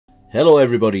Hello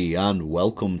everybody and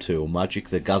welcome to Magic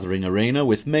the Gathering Arena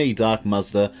with me, Dark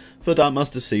Mazda, for Dark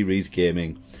Mazda Series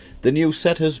Gaming. The new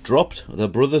set has dropped, The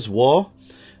Brothers' War,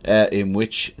 in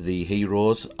which the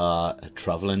heroes are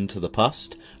travelling to the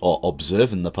past, or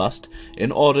observing the past, in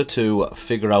order to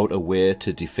figure out a way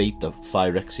to defeat the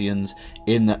Phyrexians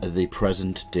in the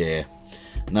present day.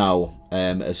 Now,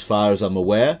 as far as I'm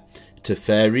aware,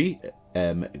 Teferi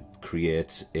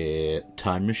creates a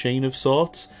time machine of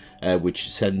sorts, which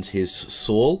sends his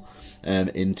soul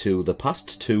into the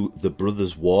past to the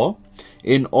Brothers' War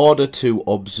in order to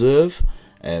observe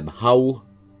how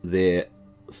they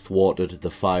thwarted the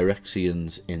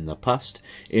Phyrexians in the past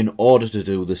in order to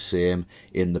do the same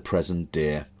in the present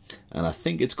day. And I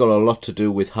think it's got a lot to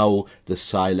do with how the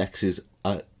Sylex is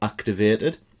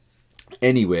activated.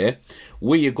 Anyway,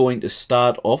 we are going to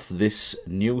start off this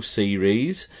new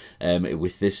series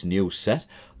with this new set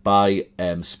by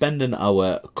spending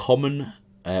our common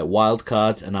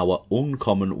wildcards and our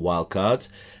uncommon wildcards.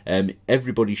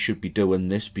 Everybody should be doing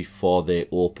this before they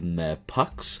open their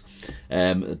packs.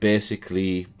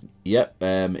 Basically,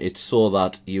 it's so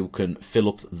that you can fill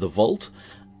up the vault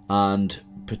and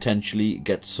potentially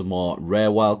get some more rare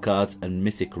wildcards and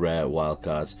mythic rare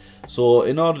wildcards. So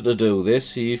in order to do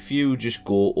this, if you just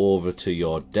go over to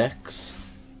your decks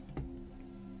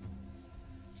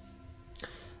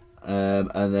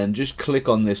and then just click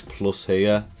on this plus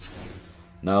here.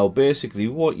 Now basically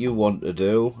what you want to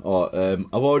do,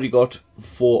 I've already got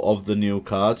 4 of the new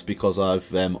cards because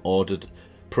I've I got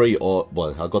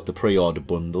the pre-order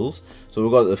bundles. So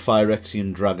we've got the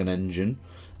Phyrexian Dragon Engine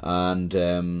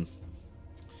and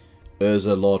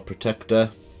Urza Lord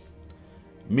Protector,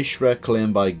 Mishra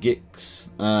Claimed by Gix,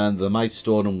 and the Might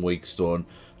Stone and Weak Stone.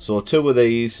 So 2 of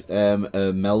these are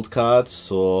meld cards.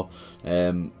 So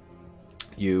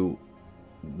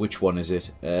which one is it?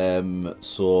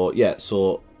 So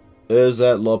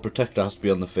Urza Lord Protector has to be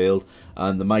on the field,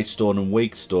 and the Might Stone and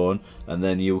Weak Stone, and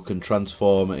then you can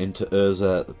transform into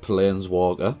Urza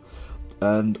Planeswalker.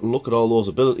 And look at all those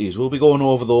abilities. We'll be going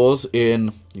over those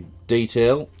in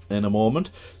detail in a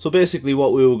moment. So basically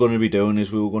what we were going to be doing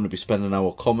is we were going to be spending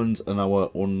our commons and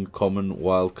our uncommon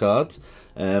wildcards.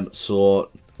 So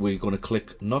we're going to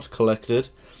click Not Collected,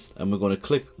 and we're going to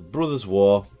click Brothers'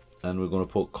 War, and we're going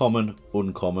to put common,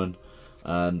 uncommon,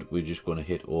 and we're just going to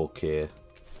hit OK.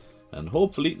 And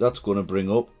hopefully that's going to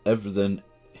bring up everything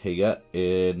here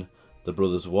in the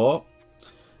Brothers' War.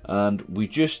 And we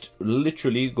just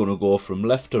literally going to go from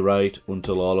left to right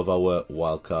until all of our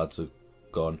wildcards are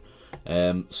gone.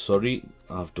 Sorry,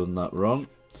 I've done that wrong.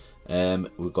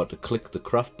 We've got to click the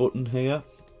craft button here,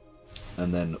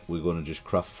 and then we're going to just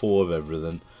craft 4 of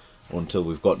everything until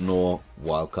we've got no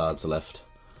wildcards left.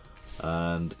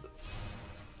 And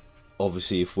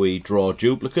obviously if we draw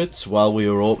duplicates while we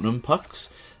are opening packs,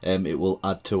 it will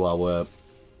add to our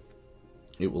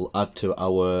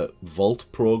vault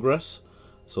progress.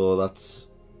 So that's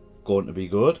going to be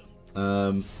good.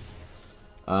 And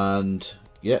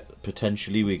yeah,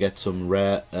 potentially we get some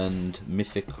rare and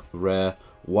mythic rare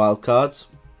wildcards,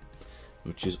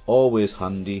 which is always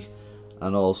handy,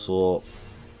 and also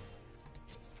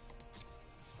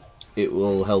it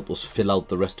will help us fill out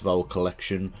the rest of our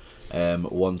collection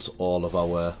once all of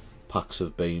our packs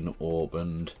have been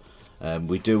opened.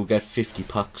 We do get 50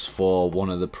 packs for one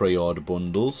of the pre-order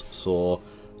bundles, so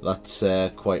that's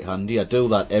quite handy. I do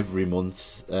that every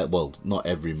month, well, not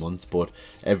every month, but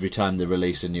every time they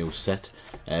release a new set,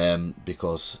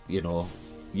 because, you know,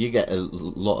 you get a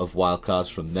lot of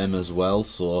wildcards from them as well.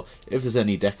 So if there's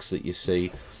any decks that you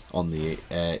see on the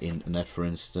internet, for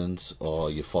instance,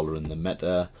 or you're following the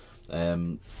meta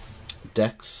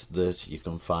decks that you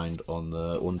can find on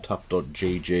the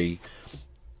untap.gg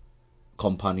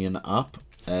companion app,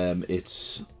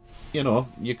 it's, you know,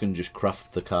 you can just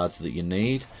craft the cards that you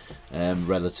need,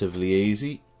 relatively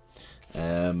easy.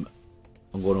 I'm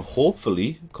going to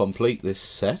hopefully complete this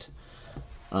set,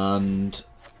 and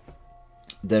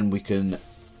then we can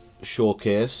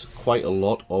showcase quite a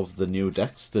lot of the new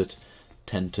decks that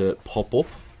tend to pop up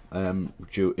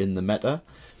in the meta.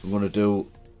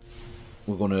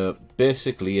 We're going to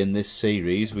basically, in this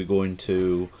series, we're going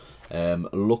to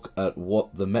look at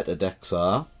what the meta decks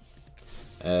are,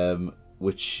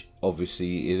 which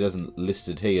obviously it isn't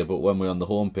listed here, but when we're on the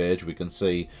home page we can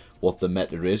see what the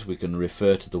meta is. We can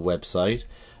refer to the website,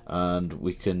 and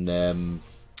we can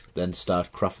then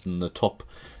start crafting the top,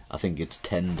 I think it's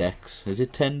 10 decks. Is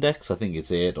it 10 decks? I think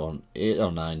it's 8 or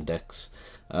 9 decks,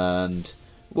 and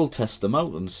we'll test them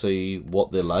out and see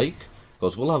what they like,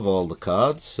 because we'll have all the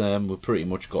cards. We've pretty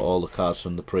much got all the cards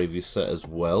from the previous set as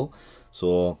well,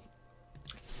 so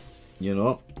you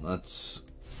know, that's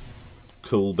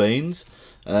cool beans,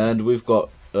 and we've got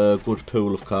a good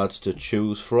pool of cards to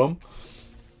choose from.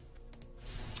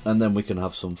 And then we can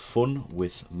have some fun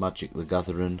with Magic the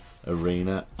Gathering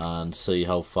Arena and see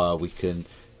how far we can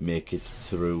make it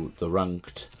through the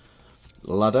ranked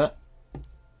ladder.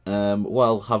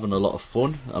 While having a lot of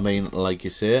fun. I mean, like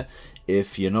you say,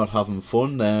 if you're not having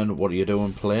fun, then what are you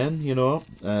doing playing, you know?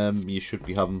 You should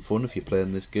be having fun if you're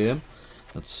playing this game.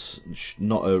 It's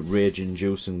not a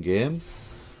rage-inducing game,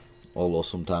 although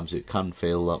sometimes it can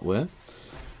feel that way.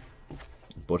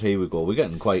 But here we go, we're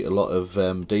getting quite a lot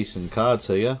of decent cards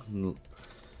here.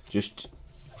 Just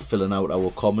filling out our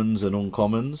commons and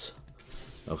uncommons.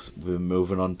 We're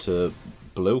moving on to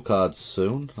blue cards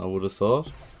soon, I would have thought.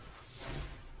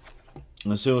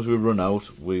 And as soon as we run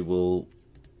out, we will...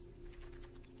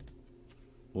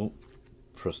 Oh,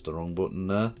 pressed the wrong button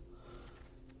there.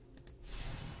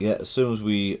 Yeah, as soon as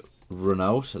we run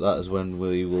out, that is when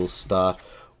we will start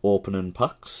opening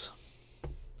packs.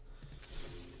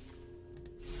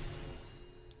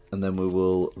 And then we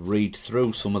will read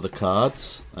through some of the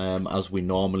cards as we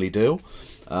normally do,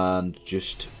 and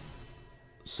just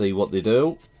see what they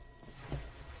do,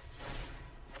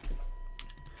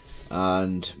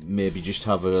 and maybe just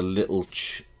have a little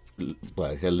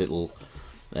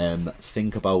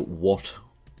think about what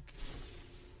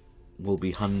will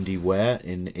be handy where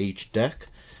in each deck.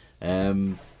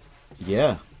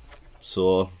 Yeah,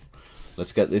 so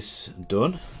let's get this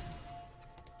done.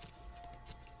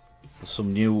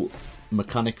 Some new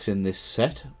mechanics in this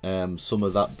set, some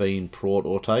of that being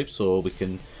prototypes, so we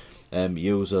can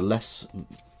use a less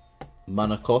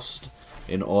mana cost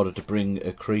in order to bring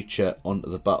a creature onto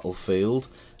the battlefield,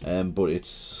 but it's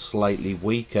slightly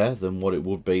weaker than what it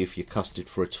would be if you cast it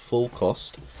for its full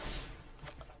cost.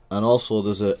 And also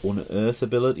there's an unearth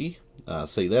ability.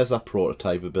 See, there's that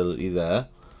prototype ability there.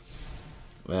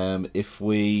 If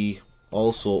we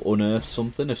also unearth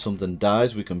something, if something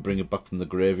dies, we can bring it back from the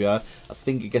graveyard. I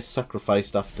think it gets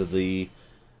sacrificed after the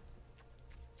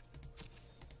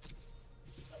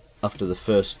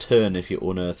first turn if you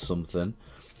unearth something.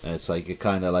 It's like a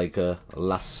kind of like a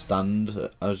last stand,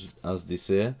 as they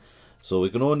say. So we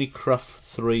can only craft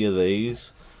 3 of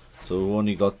these. So we've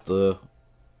only got the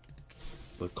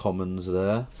commons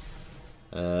there.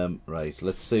 Right,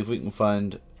 let's see if we can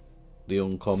find the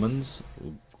uncommons.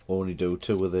 We'll only do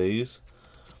 2 of these.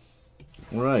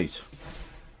 Right,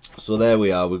 so there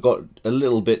we are. We've got a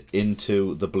little bit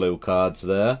into the blue cards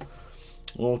there.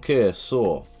 Okay,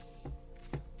 so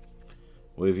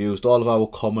we've used all of our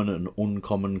common and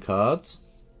uncommon cards.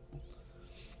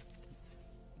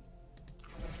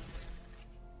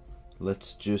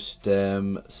 Let's just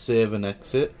save and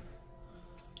exit.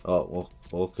 Oh,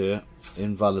 okay,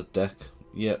 invalid deck.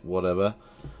 Yeah, whatever.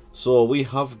 So we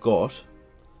have got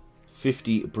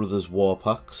 50 Brothers War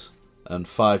packs and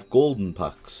 5 golden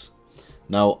packs.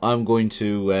 Now I'm going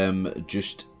to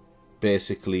just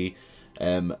basically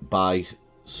buy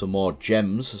some more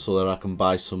gems so that I can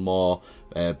buy some more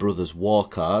Brothers War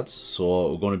cards.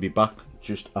 So we're going to be back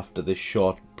just after this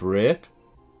short break.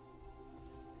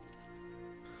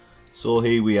 So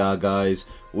here we are, guys.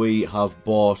 We have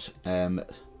bought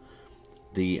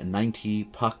the 90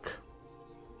 pack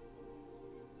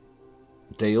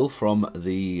deal from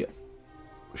the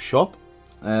shop,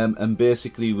 and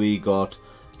basically we got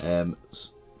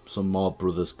some more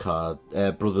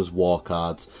Brothers War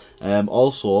cards.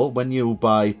 Also, when you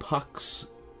buy packs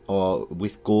or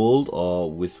with gold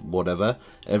or with whatever,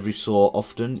 every so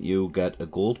often you get a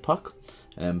gold pack.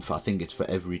 I think it's for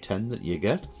every 10 that you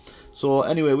get. So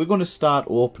anyway, we're going to start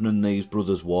opening these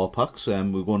Brothers War packs,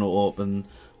 and we're going to open,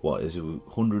 what is it,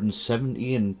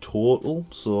 170 in total.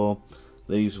 So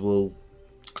these will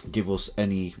give us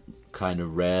any kind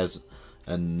of rares,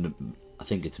 and I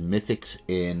think it's mythics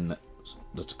in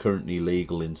that's currently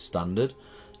legal in standard.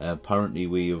 Apparently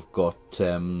we have got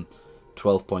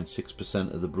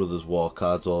 12.6% of the Brothers War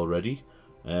cards already,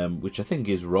 which I think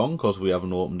is wrong because we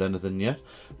haven't opened anything yet.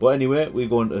 But anyway, we're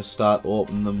going to start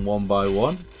opening them one by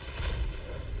one,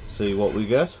 see what we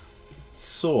get.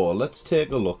 So let's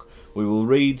take a look. We will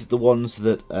read the ones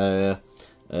that are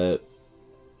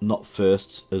not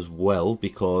firsts as well,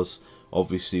 because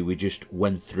obviously we just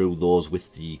went through those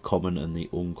with the common and the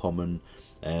uncommon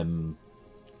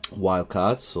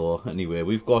wildcards. So anyway,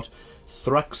 we've got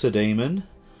Thraxodemon.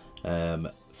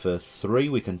 For 3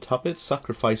 we can tap it,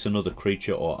 sacrifice another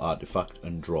creature or artifact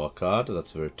and draw a card.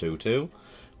 That's for a 2/2.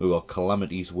 We've got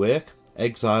Calamity's Wake.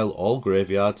 Exile all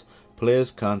graveyards.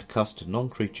 Players can't cast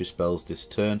non-creature spells this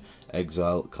turn.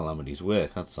 Exile Calamity's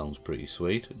Wake. That sounds pretty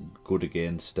sweet. Good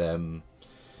against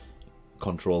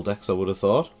control decks, I would have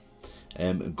thought.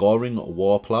 Goring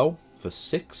Warplow. For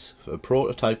 6, for a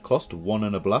prototype cost of 1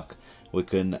 and a black, we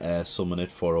can summon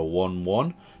it for a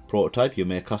 1/1. Prototype, you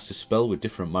may cast a spell with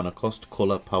different mana cost,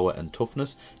 colour, power and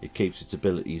toughness. It keeps its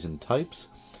abilities and types.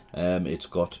 It's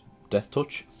got Death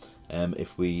Touch.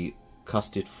 If we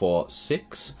cast it for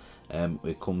 6,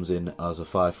 it comes in as a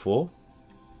 5/4.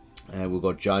 We've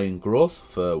got Giant Growth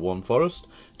for 1 forest.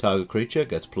 Target creature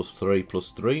gets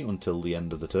 +3/+3 until the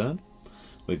end of the turn.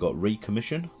 We've got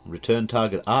Recommission. Return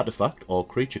target artifact or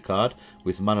creature card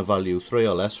with mana value 3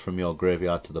 or less from your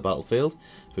graveyard to the battlefield.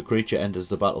 If a creature enters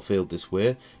the battlefield this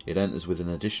way, it enters with an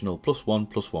additional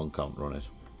 +1/+1 counter on it.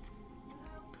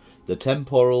 The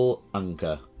Temporal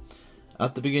Anchor.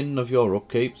 At the beginning of your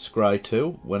upkeep, scry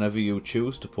 2. Whenever you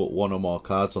choose to put 1 or more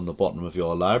cards on the bottom of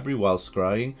your library while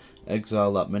scrying,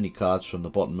 exile that many cards from the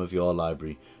bottom of your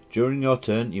library. During your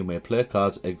turn, you may play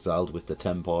cards exiled with the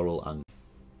Temporal Anchor.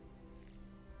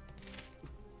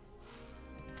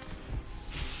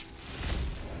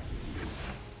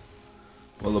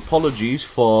 Well, apologies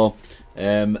for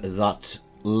that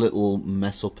little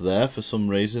mess up there. For some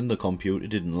reason the computer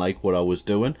didn't like what I was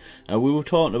doing. We were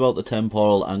talking about the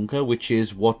Temporal Anchor, which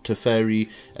is what Teferi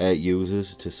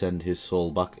uses to send his soul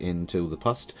back into the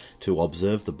past to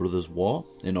observe the Brothers' War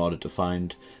in order to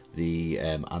find the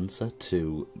answer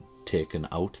to taking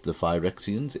out the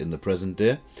Phyrexians in the present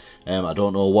day. I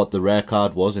don't know what the rare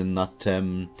card was in that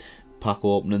pack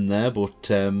opening there, but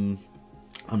I'm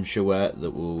sure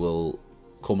that we will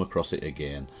come across it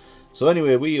again. So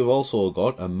anyway, we have also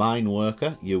got a Mine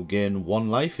Worker. You gain 1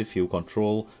 life if you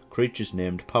control creatures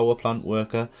named Power Plant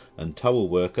Worker and Tower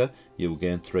Worker. You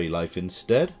gain 3 life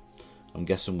instead. I'm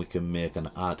guessing we can make an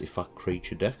artifact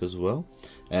creature deck as well.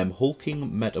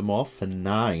 Hulking Metamorph for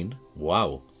 9.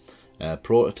 Wow.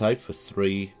 Prototype for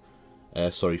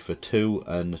 2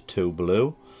 and 2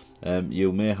 blue.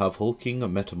 You may have Hulking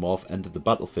Metamorph enter the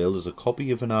battlefield as a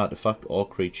copy of an artifact or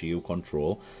creature you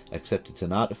control, except it's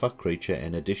an artifact creature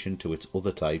in addition to its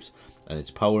other types, and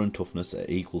its power and toughness are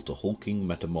equal to Hulking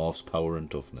Metamorph's power and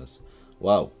toughness.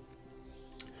 Wow.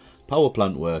 Power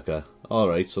Plant Worker.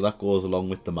 Alright, so that goes along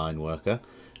with the Mine Worker.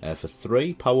 For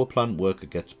 3, Power Plant Worker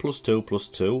gets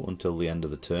 +2/+2 until the end of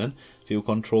the turn. If you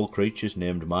control creatures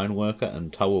named Mine Worker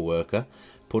and Tower Worker,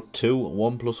 put 2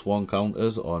 1/+1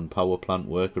 counters on Power Plant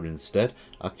Worker instead.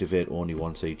 Activate only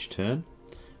once each turn.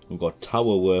 We've got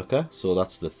Tower Worker, so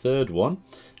that's the 3rd one.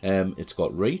 It's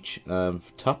got Reach.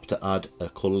 Tap to add a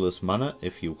colourless mana.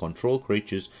 If you control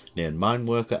creatures named Mine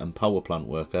Worker and Power Plant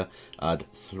Worker, add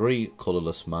 3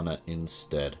 colourless mana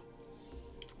instead.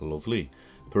 Lovely.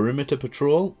 Perimeter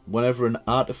Patrol. Whenever an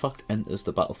artifact enters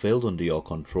the battlefield under your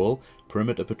control,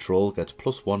 Perimeter Patrol gets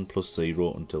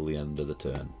 +1/+0 until the end of the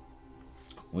turn.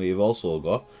 We've also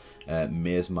got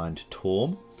Mazemind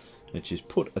Tome, which is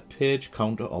put a page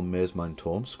counter on Mazemind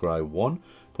Tome, scry 1.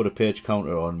 Put a page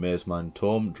counter on Mazemind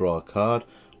Tome, draw a card.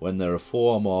 When there are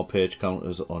 4 or more page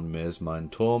counters on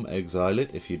Mazemind Tome, exile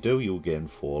it. If you do, you'll gain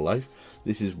 4 life.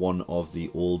 This is one of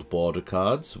the old border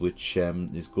cards, which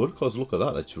is good because look at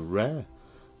that, it's rare.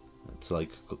 It's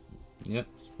like, yeah,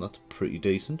 that's pretty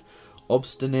decent.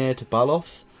 Obstinate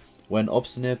Baloth. When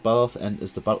Obstinate Baloth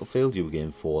enters the battlefield, you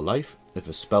gain 4 life. If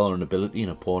a spell or an ability an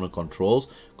opponent controls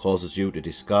causes you to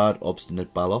discard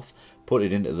Obstinate Baloth, put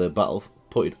it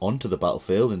onto the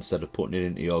battlefield instead of putting it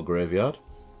into your graveyard.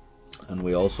 And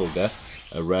we also get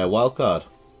a rare wildcard.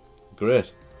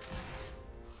 Great.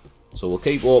 So we'll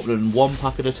keep opening 1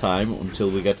 pack at a time until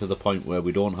we get to the point where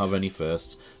we don't have any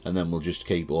firsts, and then we'll just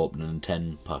keep opening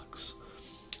 10 packs.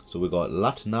 So we've got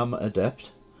Latnam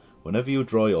Adept. Whenever you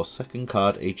draw your 2nd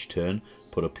card each turn,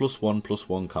 put a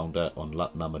 +1/+1 counter on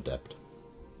Latnam Adept.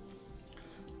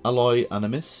 Alloy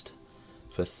Animist.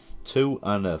 For 2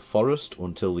 and a forest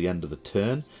until the end of the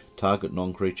turn, target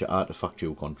non-creature artifact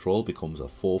you control becomes a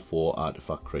 4/4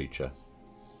 artifact creature.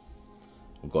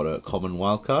 We've got a common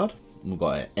wildcard. We've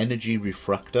got an Energy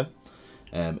Refractor.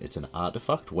 It's an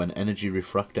artifact. When Energy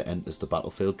Refractor enters the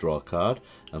battlefield, draw a card.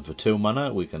 And for 2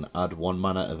 mana, we can add 1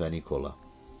 mana of any colour.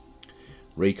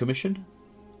 Recommission.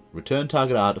 Return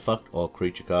target artifact or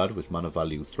creature card with mana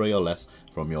value 3 or less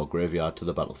from your graveyard to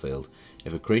the battlefield.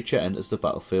 If a creature enters the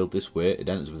battlefield this way, it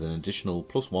enters with an additional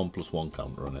 +1/+1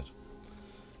 counter on it.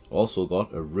 Also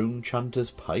got a Rune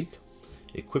Chanter's Pike.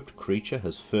 Equipped creature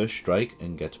has first strike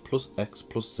and gets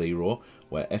 +X/+0,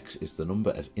 where X is the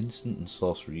number of instant and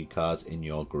sorcery cards in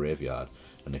your graveyard.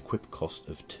 An equip cost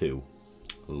of 2.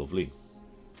 Lovely.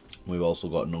 We've also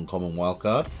got an uncommon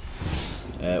wildcard.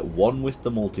 One with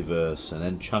the Multiverse, an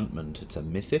enchantment. It's a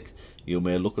mythic. You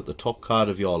may look at the top card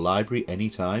of your library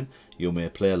anytime. You may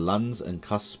play lands and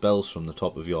cast spells from the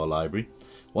top of your library.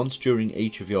 Once during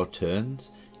each of your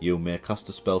turns, you may cast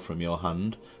a spell from your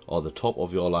hand. or the top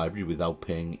of your library without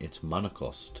paying its mana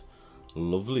cost.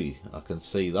 Lovely. I can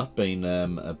see that being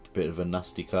a bit of a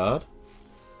nasty card.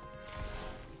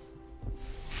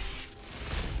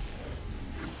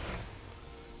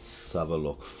 Let's have a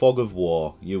look. Fog of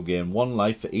War. You gain 1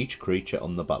 life for each creature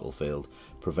on the battlefield.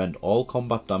 Prevent all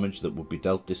combat damage that would be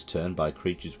dealt this turn by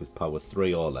creatures with power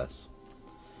 3 or less.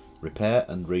 Repair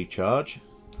and recharge.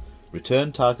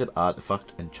 Return target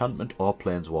artifact, enchantment or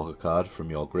planeswalker card from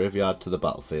your graveyard to the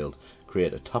battlefield.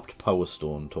 Create a tapped Power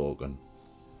Stone token.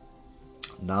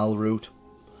 Gnarlroot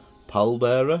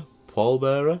Pallbearer.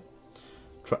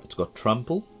 It's got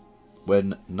trample.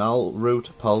 When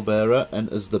Gnarlroot Pallbearer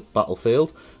enters the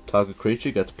battlefield, target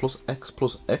creature gets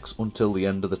 +X until the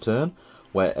end of the turn,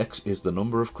 where X is the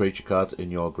number of creature cards in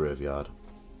your graveyard.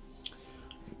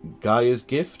 Gaia's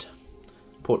Gift.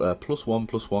 Put a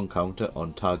 +1/+1 counter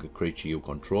on target creature you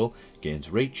control. Gains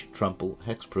reach, trample,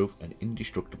 hexproof, and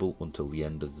indestructible until the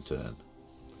end of the turn.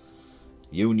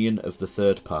 Union of the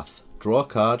Third Path. Draw a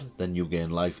card, then you gain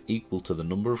life equal to the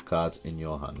number of cards in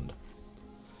your hand.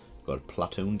 Got a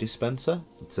Platoon Dispenser.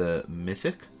 It's a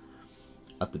mythic.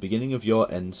 At the beginning of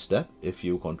your end step, if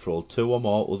you control 2 or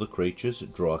more other creatures,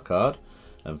 draw a card,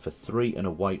 and for 3 and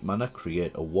a white mana,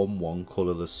 create a 1/1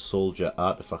 colourless soldier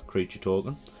artifact creature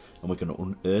token, and we can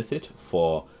unearth it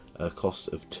for a cost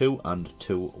of 2 and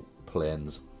 2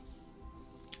 planes.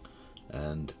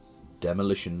 And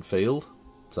Demolition Field.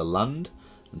 It's a land,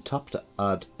 and tap to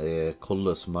add a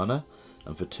colourless mana,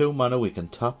 and for 2 mana we can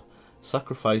tap,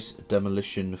 sacrifice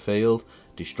Demolition Field,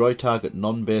 destroy target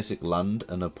non-basic land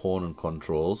an opponent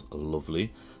controls.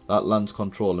 Lovely. That land's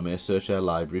controller may search their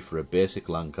library for a basic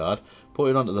land card, put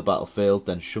it onto the battlefield,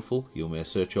 then shuffle. You may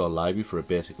search your library for a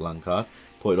basic land card,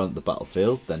 put it onto the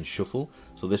battlefield, then shuffle.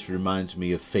 So this reminds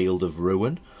me of Field of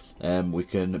Ruin. We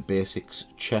can basics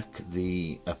check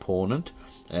the opponent.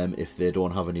 If they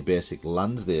don't have any basic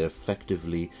lands, they're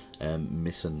effectively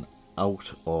missing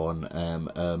out on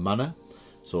mana.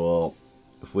 So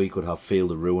if we could have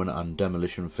Field of Ruin and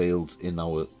Demolition Fields in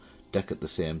our deck at the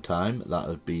same time, that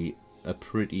would be a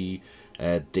pretty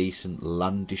decent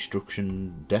land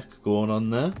destruction deck going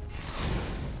on there.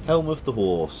 Helm of the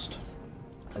Host.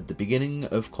 At the beginning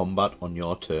of combat on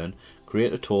your turn,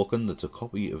 create a token that's a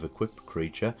copy of equipped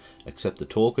creature, except the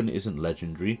token isn't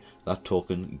legendary. That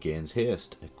token gains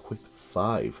haste. Equip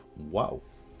 5. Wow.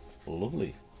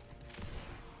 Lovely.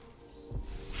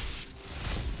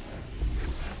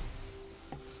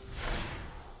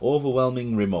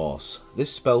 Overwhelming Remorse.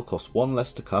 This spell costs 1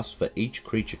 less to cast for each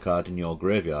creature card in your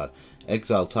graveyard.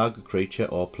 Exile target creature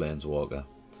or planeswalker.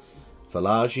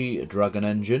 Phalagi Dragon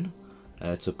Engine.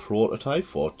 It's a prototype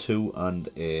for 2 and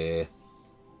a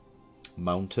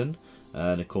mountain,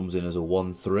 and it comes in as a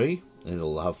 1/3.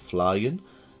 It'll have flying.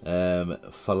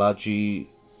 Phalagi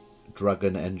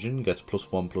Dragon Engine gets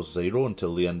 +1/+0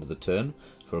 until the end of the turn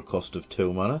for a cost of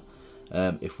 2 mana.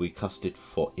 If we cast it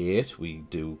for 8,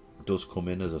 does come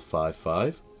in as a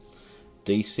 5/5.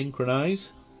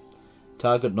 Desynchronize.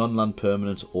 Target non-land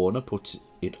permanent's owner puts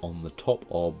it on the top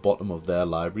or bottom of their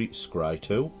library. Scry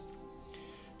 2.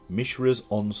 Mishra's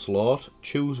Onslaught.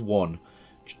 Choose 1.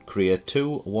 Create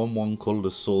 2 1/1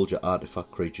 colourless soldier artifact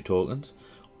creature tokens,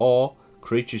 or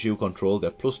creatures you control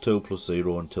get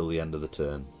 +2/+0 until the end of the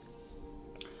turn.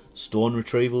 Stone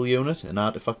Retrieval Unit, an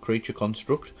artifact creature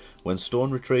construct. When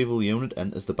Stone Retrieval Unit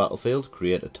enters the battlefield,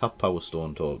 create a tap Power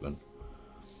Stone token.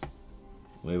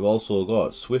 We've also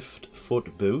got Swift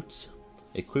Foot Boots.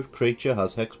 Equipped creature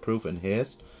has hexproof and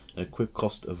haste, an equip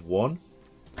cost of 1.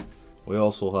 We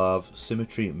also have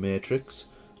Symmetry Matrix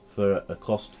for a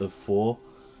cost of 4.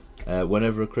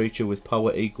 Whenever a creature with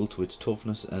power equal to its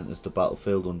toughness enters the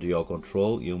battlefield under your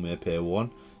control, you may pay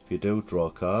 1. If you do, draw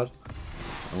a card.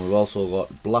 And we've also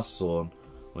got Blast Zone,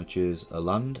 which is a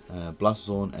land. Blast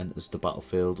Zone enters the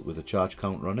battlefield with a charge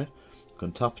counter on it. You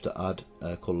can tap to add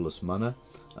colourless mana.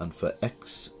 And for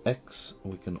X,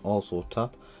 we can also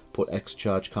tap, put X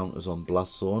charge counters on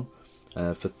Blast Zone.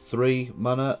 For 3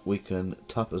 mana, we can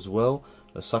tap as well,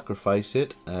 sacrifice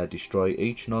it, destroy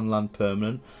each non-land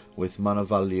permanent with mana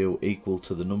value equal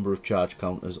to the number of charge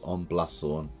counters on Blast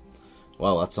Zone.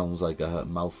 Wow, that sounds like a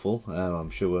mouthful. I'm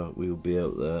sure we'll be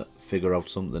able to figure out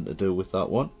something to do with that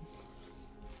one.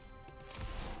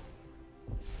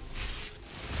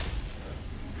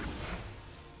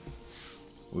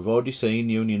 We've already seen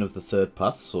Union of the Third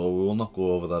Path, so we will not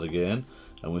go over that again.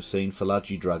 And we've seen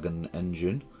Phalagi Dragon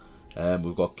Engine.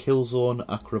 We've got Killzone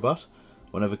Acrobat.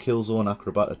 Whenever Killzone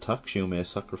Acrobat attacks, you may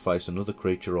sacrifice another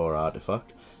creature or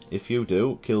artifact. If you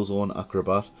do, Killzone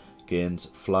Acrobat gains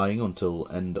flying until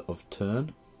end of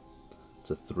turn.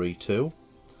 It's a 3/2.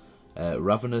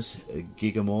 Ravenous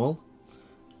Gigamole.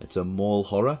 It's a Mole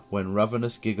Horror. When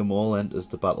Ravenous Gigamole enters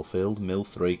the battlefield, mill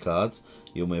 3 cards.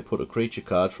 You may put a creature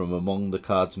card from among the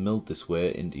cards milled this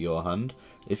way into your hand.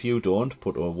 If you don't,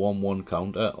 put a 1/1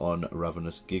 counter on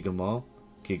Ravenous Gigamole.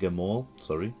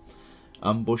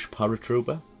 Ambush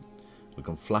Paratrooper. We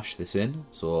can flash this in.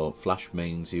 So flash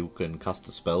means you can cast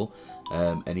a spell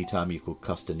anytime you could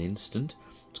cast an instant.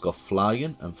 It's got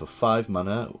flying, and for 5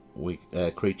 mana,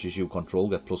 creatures you control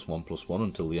get +1/+1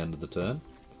 until the end of the turn.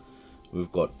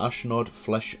 We've got Ashnod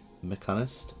Flesh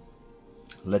Mechanist,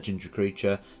 legendary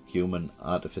creature, human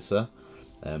artificer.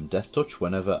 Death Touch.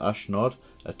 Whenever Ashnod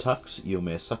attacks, you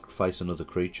may sacrifice another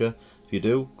creature. If you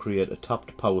do, create a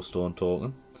tapped Power Stone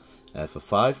token. For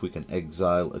 5, we can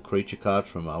exile a creature card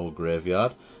from our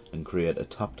graveyard and create a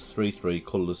tapped 3/3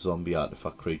 colourless zombie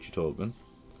artifact creature token.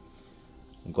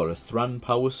 We've got a Thran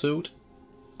Power Suit,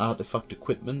 artifact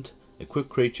equipment. Equipped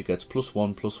creature gets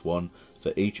 +1/+1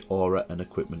 for each aura and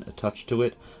equipment attached to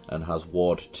it, and has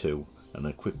ward 2 and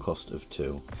a quick cost of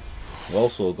 2. We've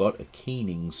also got a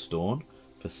Keening Stone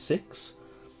for 6.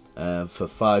 For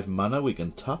 5 mana, we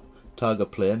can tap.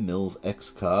 Target player mills X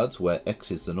cards, where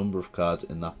X is the number of cards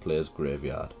in that player's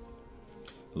graveyard.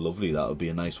 Lovely, that would be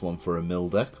a nice one for a mill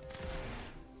deck.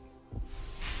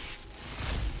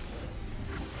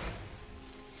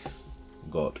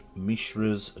 Got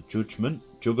Mishra's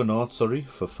Juggernaut,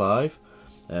 for 5.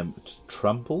 It's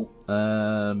Trample.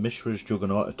 Mishra's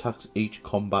Juggernaut attacks each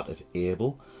combat if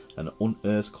able. An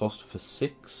unearth cost for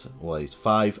 6. Well, it's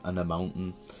 5 and a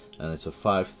mountain, and it's a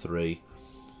 5/3.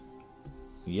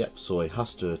 Yep, so it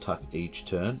has to attack each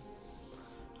turn.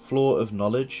 Floor of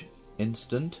Knowledge,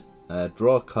 instant.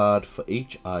 Draw a card for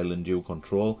each island you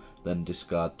control, then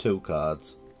discard 2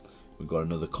 cards. We've got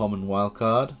another common wild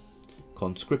card.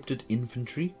 Conscripted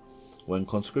Infantry. When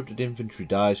Conscripted Infantry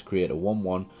dies, create a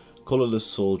 1/1 colourless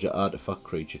soldier artifact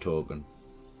creature token.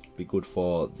 Be good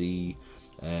for the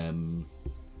aggro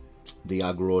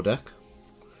deck.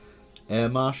 Air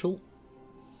Marshal.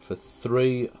 For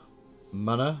 3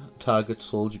 mana, target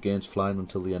soldier gains flying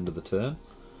until the end of the turn.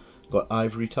 Got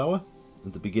Ivory Tower.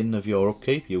 At the beginning of your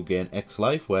upkeep, you gain X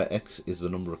life, where X is the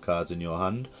number of cards in your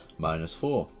hand,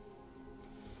 -4.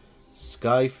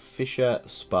 Skyfisher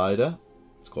Spider.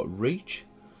 It's got Reach.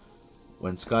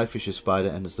 When Skyfisher Spider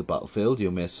enters the battlefield,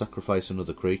 you may sacrifice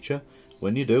another creature.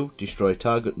 When you do, destroy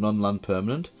target non-land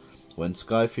permanent. When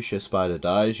Skyfisher Spider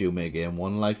dies, you may gain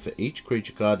 1 life for each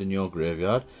creature card in your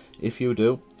graveyard. If you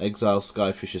do, exile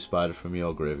Skyfisher Spider from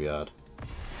your graveyard.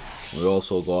 We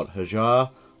also got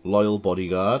Hajar, Loyal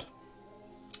Bodyguard.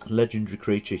 Legendary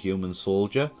creature, human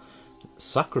soldier.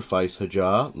 Sacrifice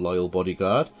Hajar, Loyal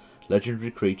Bodyguard.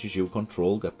 Legendary creatures you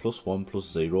control get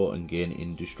 +1/+0 and gain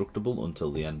indestructible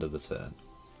until the end of the turn.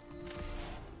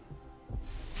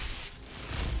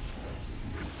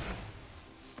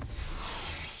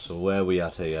 So where are we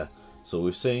at here? So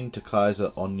we've seen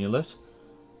Takaiza Onulet.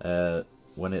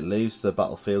 When it leaves the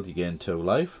battlefield, you gain 2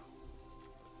 life.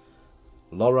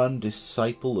 Loran,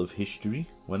 Disciple of History.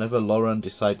 Whenever Loran,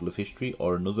 Disciple of History,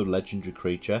 or another legendary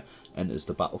creature enters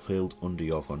the battlefield under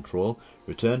your control,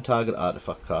 return target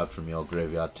artifact card from your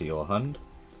graveyard to your hand.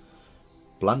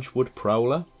 Blanchwood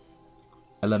Prowler,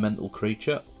 Elemental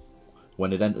Creature.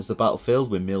 When it enters the battlefield,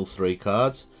 we mill 3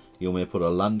 cards. You may put a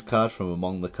land card from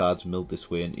among the cards milled this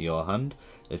way into your hand.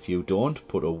 If you don't,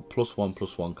 put a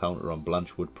 +1/+1 counter on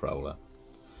Blanchwood Prowler.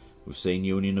 We've seen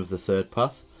Union of the Third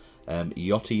Path.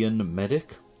 Yotian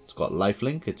Medic. It's got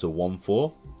lifelink. It's a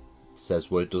 1/4. It says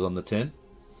what it does on the tin.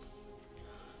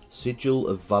 Sigil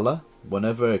of Valor.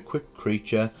 Whenever a equipped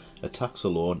creature attacks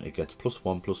alone, it gets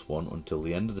 +1/+1 until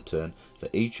the end of the turn for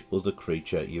each other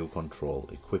creature you control.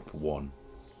 Equip 1.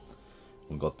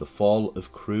 We've got the Fall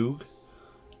of Krug.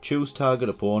 Choose target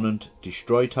opponent.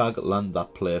 Destroy target land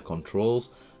that player controls.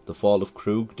 The Fall of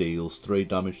Krug deals 3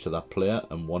 damage to that player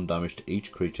and 1 damage to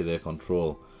each creature they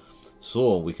control.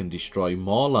 So we can destroy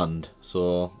more land.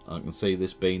 So I can see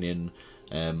this being in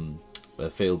a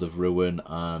Field of Ruin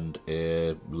and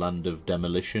a Land of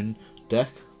Demolition deck.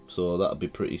 So that'd be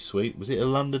pretty sweet. Was it a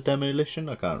Land of Demolition?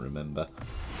 I can't remember.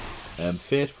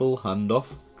 Fateful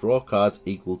Handoff. Draw cards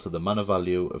equal to the mana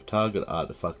value of target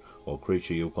artifact or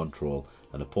creature you control.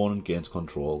 An opponent gains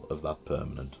control of that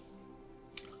permanent.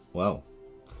 Wow.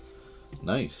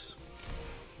 Nice.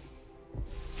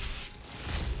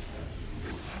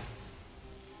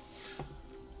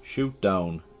 Shoot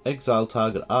down. Exile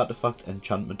target artifact,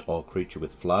 enchantment or creature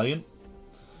with flying.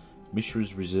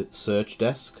 Mishra's Research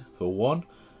Desk for 1.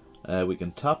 We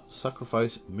can tap,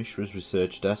 sacrifice Mishra's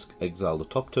Research Desk, exile the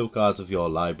top 2 cards of your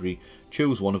library,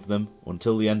 choose one of them.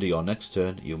 Until the end of your next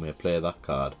turn, you may play that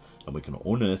card, and we can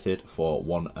unearth it for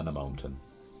 1 and a mountain.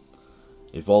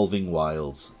 Evolving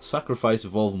Wilds. Sacrifice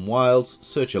Evolving Wilds,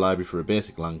 search your library for a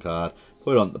basic land card,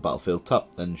 put it onto the battlefield, tap,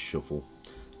 then shuffle.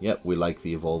 Yep, we like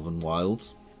the Evolving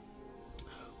Wilds.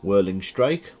 Whirling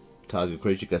Strike. Target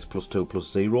creature gets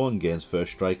 +2/+0 and gains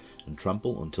first strike and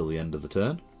trample until the end of the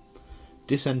turn.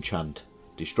 Disenchant.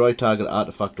 Destroy target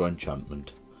artifact or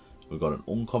enchantment. We've got an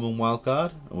uncommon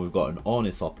wildcard and we've got an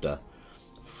Ornithopter.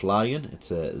 Flying,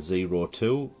 it's a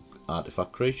 0/2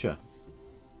 artifact creature.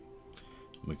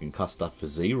 We can cast that for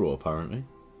 0 apparently.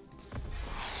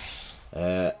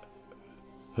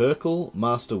 Hercule,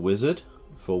 Master Wizard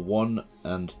for 1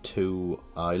 and 2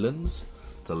 islands.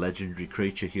 It's a legendary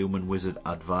creature, human wizard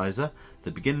advisor. At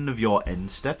the beginning of your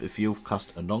end step, if you've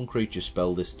cast a non-creature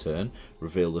spell this turn,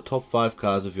 reveal the top 5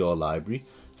 cards of your library.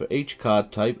 For each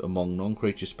card type among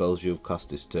non-creature spells you've cast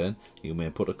this turn, you may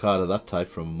put a card of that type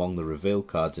from among the revealed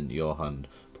cards into your hand.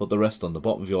 Put the rest on the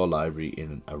bottom of your library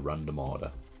in a random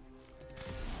order.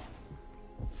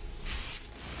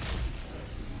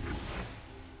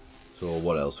 So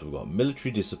what else? We've got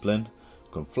Military Discipline.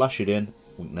 We can flash it in.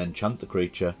 We can enchant the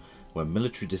creature. When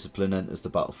Military Discipline enters the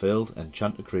battlefield,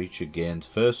 enchant the creature gains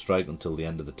first strike until the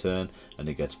end of the turn, and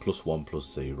it gets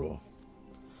 +1/+0.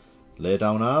 Lay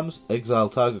down arms. Exile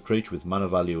target creature with mana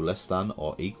value less than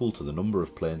or equal to the number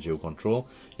of planes you control.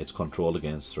 Its control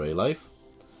against 3 life.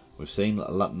 We've seen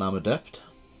Latinam Adept.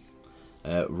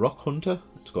 Rock Hunter.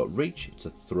 It's got reach. It's a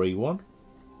 3/1.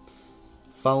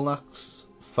 Phalanx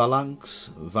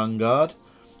Vanguard.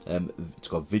 It's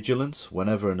got vigilance.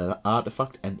 Whenever an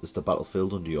artifact enters the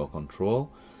battlefield under your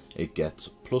control, it gets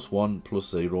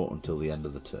 +1/+0 until the end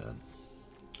of the turn.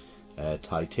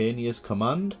 Titania's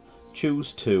Command.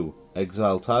 Choose 2.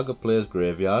 Exile target player's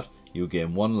graveyard. You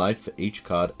gain 1 life for each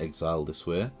card exiled this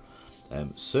way.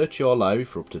 Search your library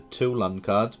for up to 2 land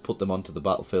cards. Put them onto the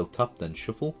battlefield, tap, then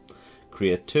shuffle.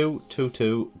 Create 2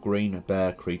 2/2 green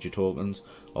bear creature tokens,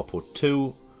 or put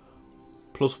 2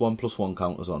 +1/+1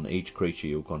 counters on each creature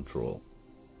you control.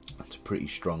 That's a pretty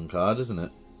strong card, isn't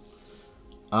it?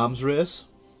 Arms Race.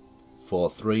 For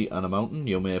 3 and a mountain,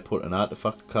 you may put an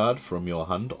artifact card from your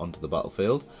hand onto the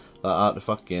battlefield. That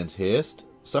artifact gains haste.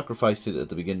 Sacrifice it at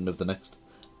the beginning of the next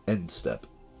end step.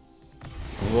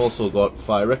 We've also got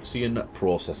Phyrexian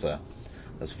Processor.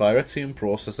 As Phyrexian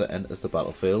Processor enters the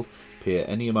battlefield, pay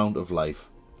any amount of life.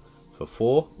 For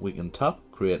 4, we can tap,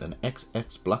 create an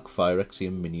XX black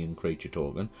Phyrexian minion creature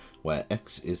token, where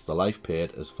X is the life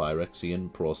paid as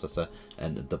Phyrexian Processor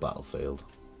entered the battlefield.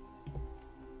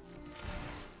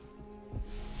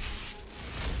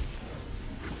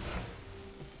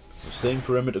 We've seen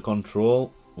Perimeter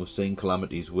Control, we've seen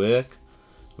Calamity's Wake,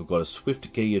 we've got a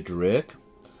Swift Gear Drake,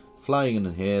 Flying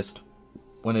in Haste.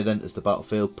 When it enters the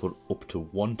battlefield, put up to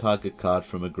 1 target card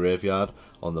from a graveyard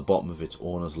on the bottom of its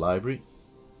owner's library.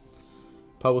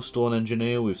 Power Stone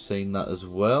Engineer, we've seen that as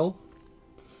well.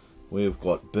 We've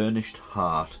got Burnished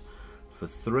Heart. For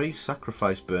 3,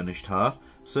 sacrifice Burnished Heart.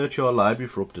 Search your library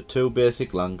for up to 2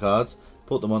 basic land cards.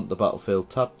 Put them onto the battlefield,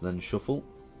 tap, then shuffle.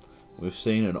 We've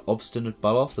seen an Obstinate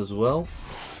Baloth as well.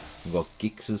 We've got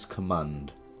Gix's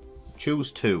Command.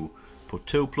 Choose 2. Put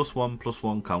 2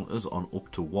 +1/+1 counters on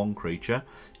up to 1 creature.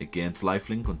 It gains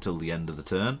lifelink until the end of the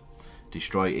turn.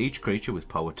 Destroy each creature with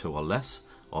power 2 or less,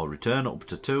 or return up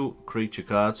to 2 creature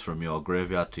cards from your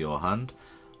graveyard to your hand,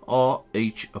 or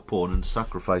each opponent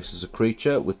sacrifices a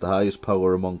creature with the highest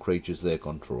power among creatures they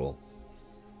control.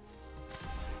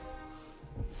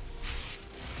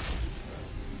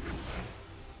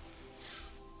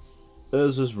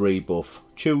 Urza's Rebuff.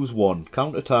 Choose 1.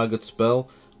 Counter target spell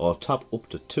or tap up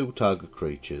to 2 target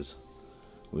creatures.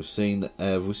 We've seen the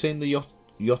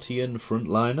Yotian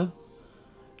Frontliner.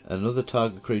 Another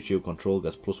target creature you control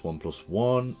gets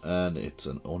 +1/+1, and it's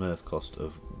an unearth cost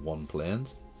of 1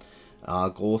 planes.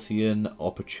 Argothian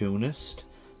Opportunist.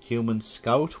 Human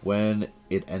Scout. When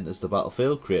it enters the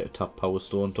battlefield, create a tap Power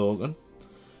Stone token.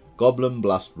 Goblin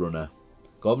Blast Runner.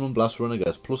 Goblin Blast Runner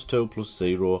gets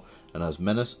 +2/+0 and has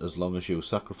menace as long as you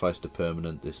sacrifice a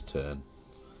permanent this turn.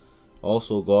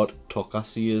 Also got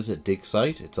Tocasia's Dig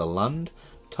Site. It's a land.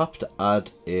 Tap to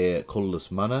add a colourless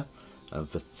mana. And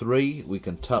for 3, we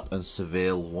can tap and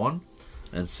surveil 1.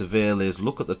 And surveil is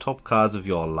look at the top cards of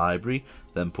your library,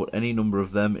 then put any number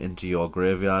of them into your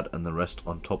graveyard and the rest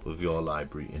on top of your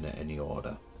library in any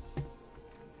order.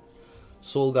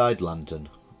 Soul Guide Lantern.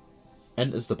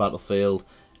 Enters the battlefield,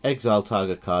 exile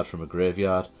target card from a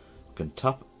graveyard. You can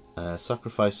tap,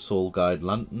 sacrifice Soul Guide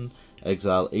Lantern,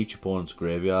 exile each opponent's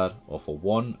graveyard, or for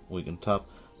 1, we can tap,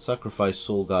 sacrifice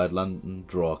Soul Guide Lantern,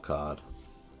 draw a card.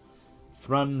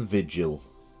 Thran Vigil.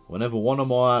 Whenever 1 or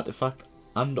more artifact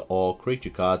and or creature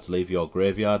cards leave your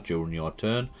graveyard during your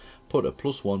turn, put a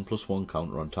 +1/+1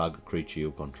 counter on target creature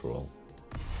you control.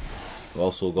 We've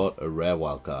also got a rare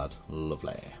wildcard.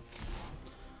 Lovely.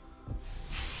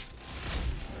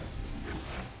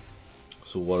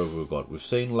 So what have we got? We've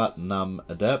seen Latinam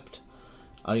Adept,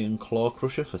 Iron Claw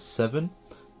Crusher for 7,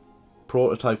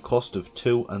 prototype cost of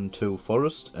 2 and 2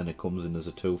 forest, and it comes in as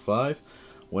a 2/5.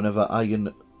 Whenever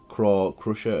Iron Claw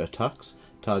Crusher attacks,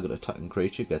 target attacking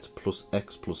creature gets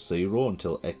 +X+0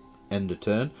 until end of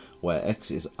turn, where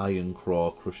X is Iron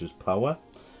Claw Crusher's power.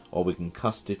 Or we can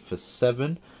cast it for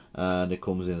 7, and it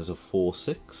comes in as a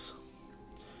 4/6.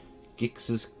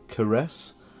 Gix's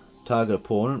Caress, target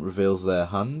opponent reveals their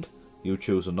hand. You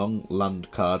choose a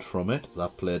non-land card from it.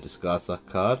 That player discards that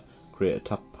card. Create a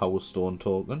tap Power Stone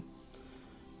token.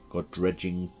 Got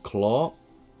Dredging Claw.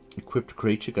 Equipped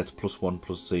creature gets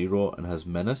 +1/+0 and has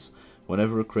Menace.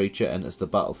 Whenever a creature enters the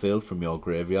battlefield from your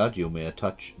graveyard, you may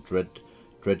attach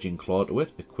Dredging Claw to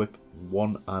it. Equip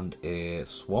 1 and a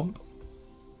Swamp.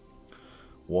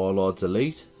 Warlord's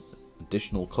Elite.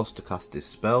 Additional cost to cast this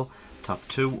spell. Tap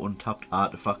 2 untapped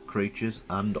artifact creatures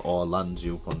and or lands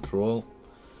you control.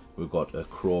 We've got a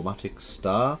Chromatic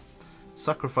Star.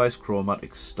 Sacrifice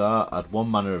Chromatic Star, add 1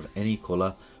 mana of any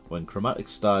colour. When Chromatic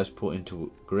Star is put into a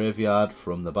graveyard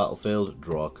from the battlefield,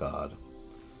 draw a card.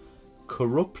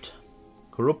 Corrupt.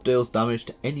 Corrupt deals damage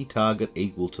to any target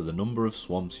equal to the number of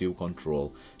swamps you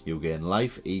control. You gain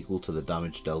life equal to the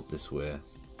damage dealt this way.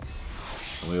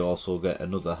 And we also get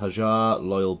another Hajar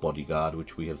Loyal Bodyguard,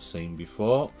 which we have seen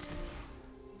before.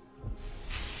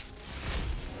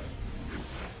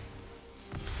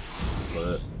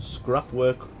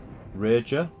 Scrapwork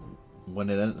Rager. When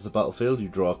it enters the battlefield, you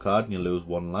draw a card and you lose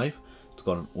 1 life. It's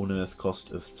got an unearth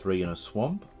cost of 3 and a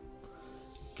swamp.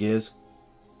 Gears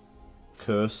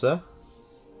Corsair,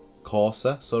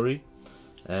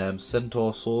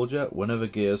 Centaur Soldier. Whenever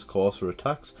Gears Corsair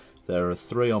attacks, there are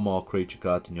 3 or more creature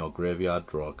cards in your graveyard.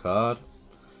 Draw a card.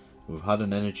 We've had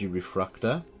an Energy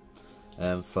Refractor.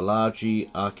 Falagi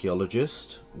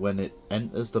Archaeologist. When it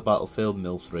enters the battlefield,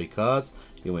 mill 3 cards.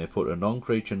 You may put a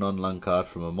non-creature, non-land card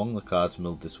from among the cards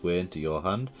milled this way into your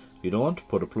hand. If you don't,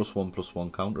 put a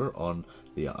 +1/+1 counter on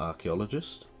the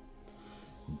Archaeologist.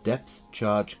 Depth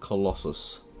Charge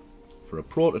Colossus. For a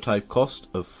prototype cost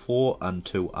of 4 and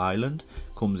 2 island,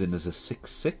 comes in as a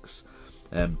 6/6.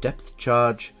 Depth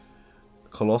Charge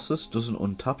Colossus doesn't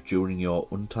untap during your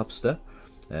untap step.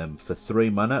 For 3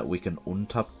 mana, we can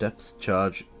untap Depth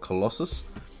Charge Colossus.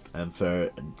 And for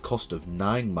a cost of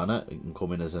 9 mana, it can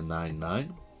come in as a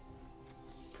 9/9.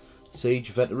 Siege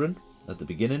Veteran. At the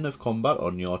beginning of combat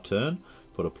on your turn,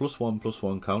 put a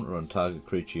 +1/+1 counter on target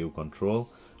creature you control.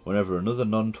 Whenever another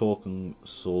non-token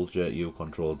soldier you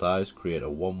control dies, create a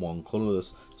 1/1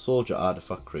 colourless soldier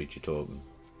artifact creature token.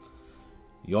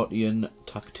 Yotian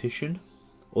Tactician.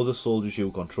 Other soldiers you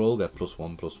control get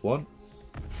 +1/+1.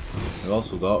 We've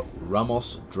also got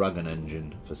Ramos Dragon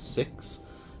Engine for 6.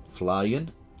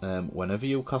 Flying. Whenever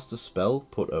you cast a spell,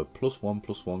 put a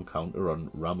 +1/+1 counter on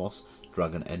Ramos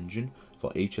Dragon Engine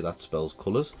for each of that spell's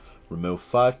colours. Remove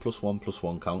 5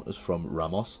 +1/+1 counters from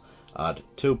Ramos. Add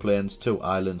 2 plains, 2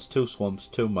 islands, 2 swamps,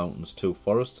 2 mountains, 2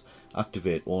 forests.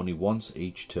 Activate only once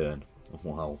each turn.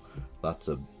 Wow, that's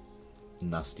a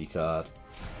nasty card.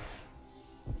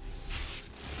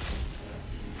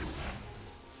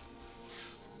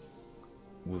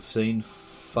 We've seen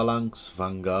Phalanx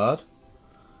Vanguard.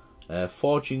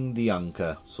 Forging the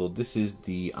Anchor. So this is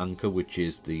the anchor, which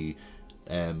is the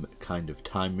kind of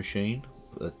time machine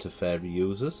to fairy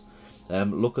users.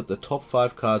 Look at the top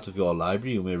 5 cards of your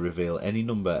library. You may reveal any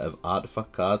number of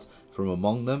artifact cards from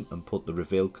among them and put the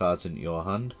revealed cards into your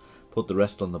hand. Put the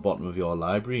rest on the bottom of your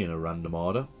library in a random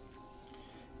order.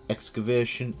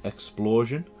 Excavation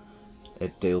Explosion.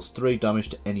 It deals 3 damage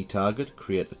to any target.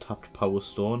 Create a tapped Power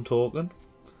Stone token.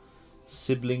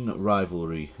 Sibling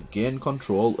Rivalry. Gain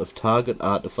control of target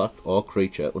artifact or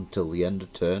creature until the end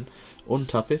of turn.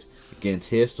 Untap it. It gains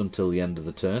haste until the end of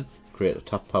the turn. Create a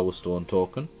tap Power Stone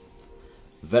token.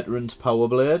 Veteran's Power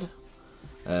Blade.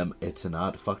 It's an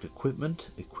artifact equipment.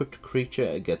 Equipped creature,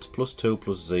 it gets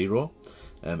 +2/+0.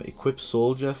 Equip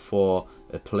soldier for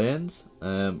a plains,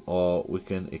 or we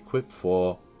can equip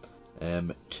for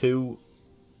 2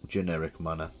 generic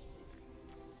mana.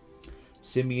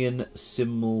 Simian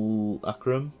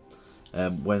Simulacrum.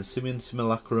 When Simian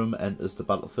Simulacrum enters the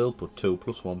battlefield, put 2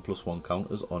 +1/+1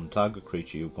 counters on target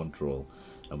creature you control,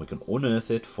 and we can unearth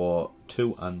it for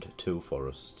 2 and 2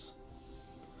 forests.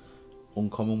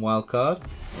 Uncommon wildcard,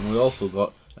 and we also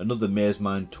got another Maze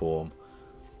Mine Tome.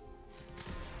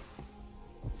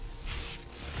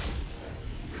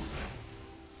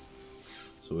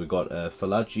 So we got a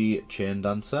Falagi Chain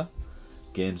Dancer.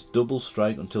 Gains double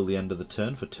strike until the end of the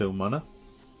turn for 2 mana.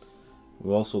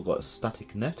 We've also got a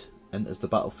static net. Enters the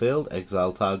battlefield,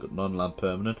 exile target non-land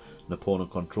permanent an opponent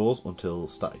controls until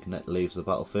static net leaves the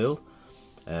battlefield.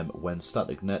 When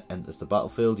static net enters the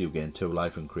battlefield, you gain 2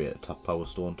 life and create a tap power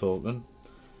stone token.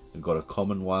 We've got a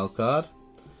common wildcard.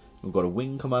 We've got a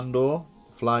wing commando,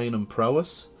 flying and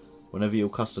prowess. Whenever you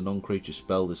cast a non-creature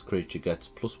spell, this creature gets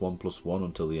 +1/+1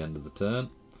 until the end of the turn.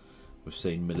 We've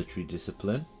seen military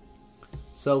discipline.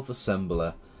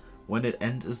 Self-assembler. When it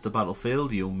enters the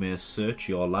battlefield, you may search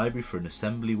your library for an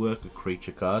assembly worker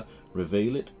creature card,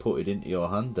 reveal it, put it into your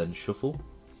hand, then shuffle.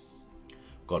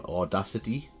 Got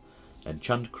audacity.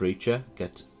 Enchant creature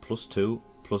gets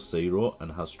 +2/+0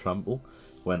 and has trample.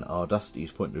 When audacity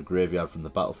is put into a graveyard from the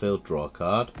battlefield, draw a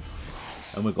card.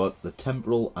 And we've got the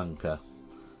temporal anchor.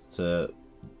 So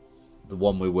the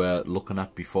one we were looking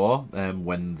at before,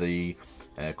 when the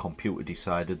computer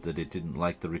decided that it didn't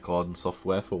like the recording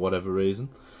software for whatever reason.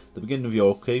 At the beginning of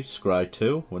your upkeep, scry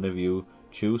 2. Whenever you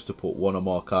choose to put 1 or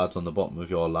more cards on the bottom of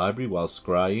your library while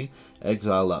scrying,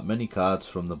 exile that many cards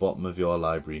from the bottom of your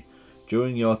library.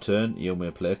 During your turn, you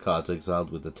may play cards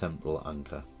exiled with the temporal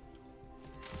anchor.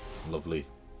 Lovely.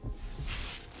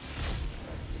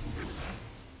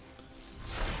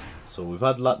 So we've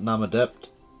had Latinam Adept,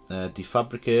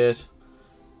 Defabricate,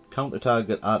 counter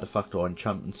target artifact or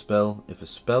enchantment spell. If a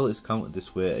spell is countered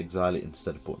this way, exile it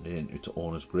instead of putting it into its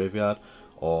owner's graveyard,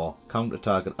 or counter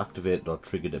target activated or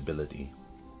triggered ability.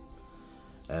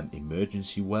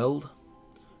 Emergency Weld.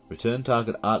 Return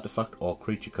target artifact or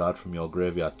creature card from your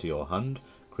graveyard to your hand.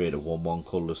 Create a 1/1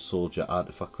 colourless soldier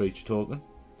artifact creature token.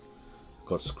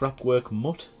 Got Scrapwork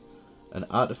Mutt, an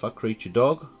artifact creature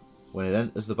dog. When it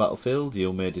enters the battlefield,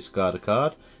 you may discard a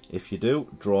card. If you do,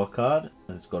 draw a card,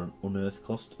 and it's got an unearth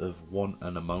cost of 1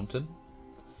 and a mountain.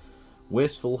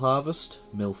 Wasteful Harvest,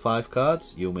 mill 5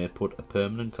 cards. You may put a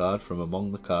permanent card from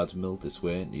among the cards milled this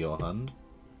way into your hand.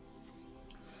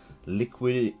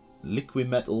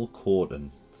 Liquimetal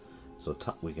Cordon. So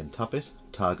we can tap it.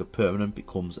 Target permanent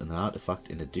becomes an artifact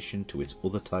in addition to its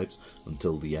other types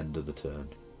until the end of the turn.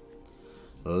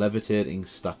 Levitating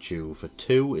Statue. For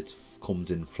 2, it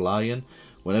comes in flying.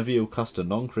 Whenever you cast a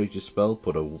non-creature spell,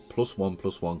 put a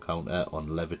 +1/+1 counter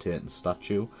on Levitating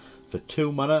Statue. For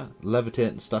 2 mana,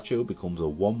 Levitating Statue becomes a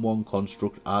 1/1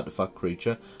 construct artifact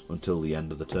creature until the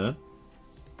end of the turn.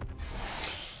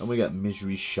 And we get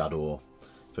Misery Shadow.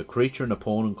 If a creature an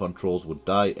opponent controls would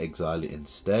die, exile it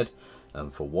instead.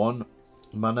 And for 1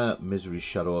 mana, Misery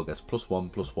Shadow gets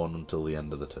 +1/+1 until the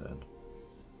end of the turn.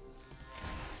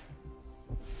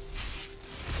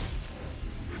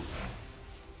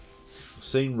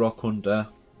 Seen Rock Hunter.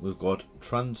 We've got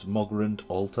Transmogrant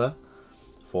Altar.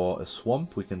 For a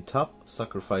swamp, we can tap,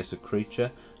 sacrifice a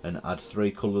creature, and add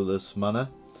 3 colourless mana.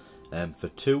 For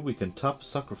 2, we can tap,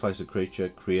 sacrifice a creature,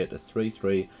 create a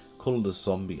 3/3 colourless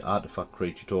zombie artifact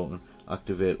creature token,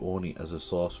 activate only as a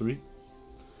sorcery.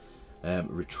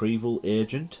 Retrieval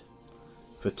Agent.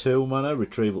 For 2 mana,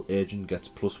 Retrieval Agent gets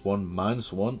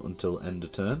 +1/-1 until end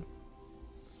of turn.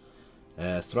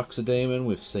 Thraxodemon,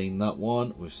 we've seen that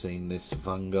one. We've seen this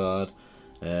Vanguard.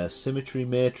 Symmetry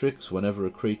Matrix. Whenever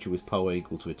a creature with power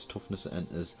equal to its toughness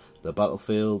enters the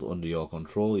battlefield under your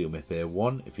control, you may pay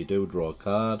 1. If you do, draw a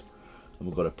card. And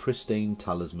we've got a Pristine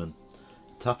Talisman.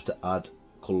 Tap to add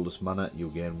colourless mana, you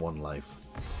gain 1 life.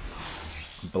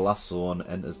 Blast Zone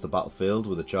enters the battlefield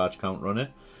with a charge counter on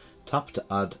it. Tap to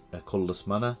add a colourless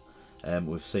mana.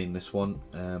 We've seen this one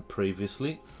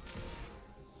previously.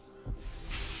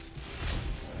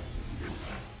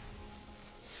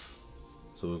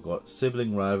 So we've got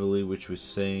Sibling Rivalry, which we've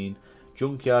seen.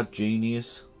 Junkyard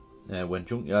Genius. When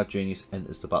Junkyard Genius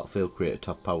enters the battlefield, create a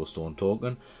tap Power Stone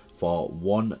token. For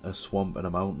 1, a swamp and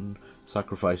a mountain.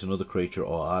 Sacrifice another creature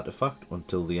or artifact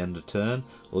until the end of turn.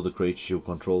 Other creatures you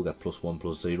control get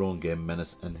 +1/+0 and gain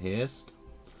menace and haste.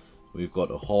 We've got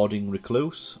a Hoarding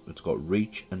Recluse. It's got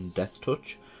Reach and Death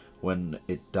Touch. When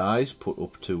it dies, put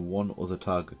up to 1 other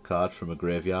target card from a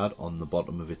graveyard on the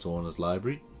bottom of its owner's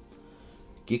library.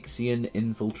 Gixian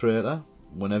Infiltrator.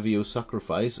 Whenever you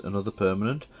sacrifice another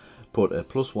permanent, put a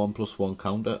 +1/+1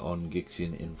 counter on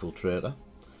Gixian Infiltrator.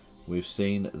 We've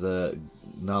seen the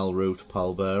Gnarlroot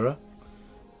Pallbearer.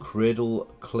 Cradle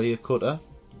Clear Cutter.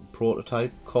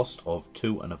 Prototype, cost of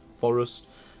 2 and a forest.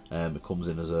 It comes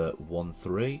in as a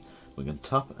 1/3. We can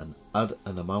tap and add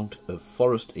an amount of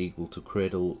forest equal to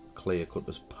Cradle Clear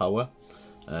Cutter's power.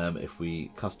 If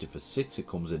we cast it for 6, it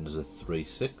comes in as a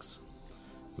 3/6.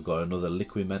 We've got another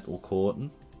Liquimetal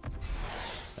Cordon.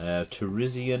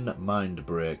 Teresian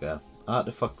Mindbreaker.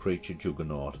 Artifact creature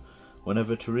Juggernaut.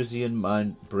 Whenever Teresian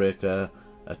Mindbreaker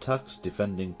Attacks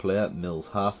defending player mills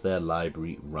half their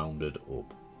library rounded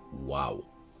up. Wow.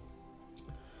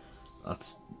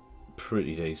 That's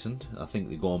pretty decent. I think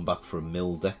they're going back for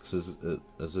mill decks as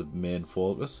a main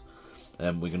focus.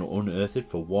 We're going to unearth it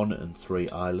for 1 and 3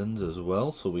 islands as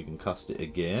well, so we can cast it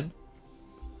again.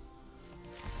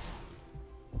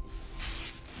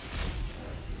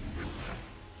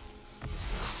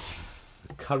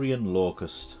 Carrion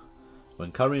Locust.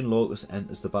 When Carrion Locust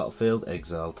enters the battlefield,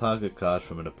 exile target card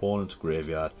from an opponent's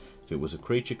graveyard. If it was a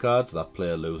creature card, that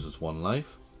player loses 1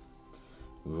 life.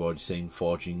 We've already seen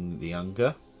Forging the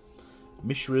Anchor.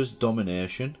 Mishra's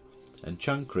Domination.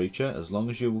 Enchant creature. As long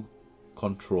as you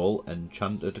control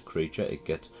enchanted creature, it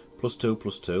gets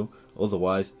 +2/+2.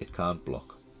 Otherwise, it can't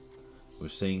block.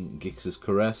 We've seen Gix's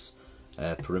Caress.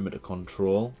 Perimeter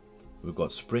Control. We've got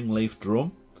Springleaf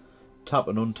Drum. Tap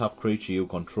an untapped creature you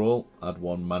control, add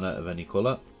 1 mana of any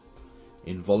colour.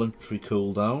 Involuntary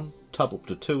Cooldown. Tap up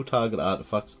to 2 target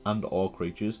artifacts and or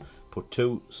creatures, put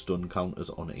 2 stun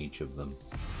counters on each of them.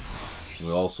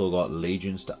 We also got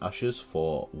Legions to Ashes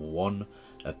for 1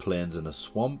 plains and a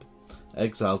swamp.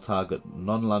 Exile target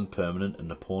non-land permanent an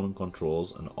opponent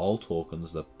controls and all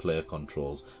tokens that player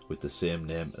controls with the same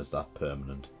name as that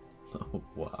permanent.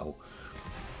 Wow.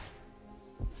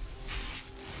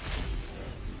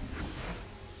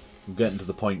 We're getting to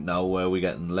the point now where we're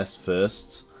getting less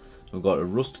firsts. We've got a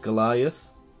Rust Goliath.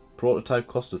 Prototype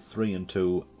cost of 3 and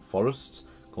 2 forests.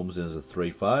 Comes in as a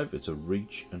 3/5. It's a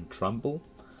Reach and Trample.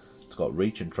 It's got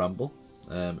Reach and Trample.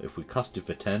 If we cast it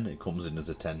for 10, it comes in as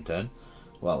a 10/10.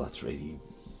 Well, that's really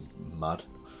mad.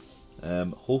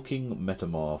 Hulking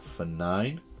Metamorph for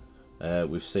 9.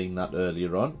 We've seen that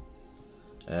earlier on.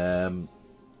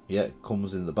 Yeah, it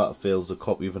comes in the battlefield as a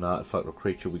copy of an artifact or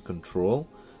creature we control,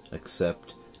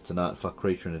 except it's an artifact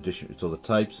creature in addition to its other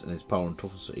types, and its power and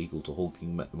toughness are equal to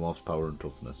Hulking Metamorph's power and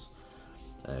toughness.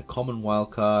 Common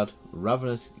wildcard,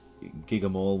 Ravenous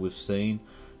Gigamole we've seen.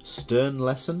 Stern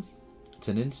Lesson, it's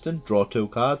an instant, draw 2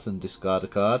 cards and discard a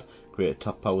card, create a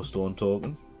tap power stone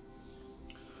token.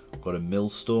 We've got a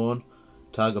Millstone,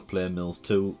 target player mills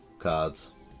 2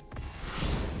 cards.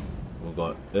 We've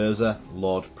got Urza,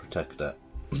 Lord Protector.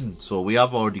 So we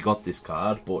have already got this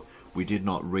card, but we did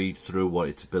not read through what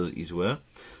its abilities were.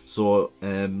 So,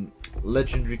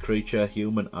 legendary creature,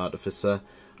 human artificer,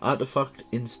 artifact,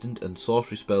 instant and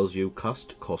sorcery spells you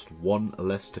cast cost 1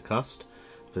 less to cast.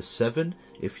 For 7,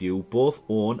 if you both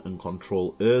own and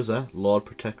control Urza, Lord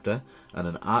Protector, and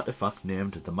an artifact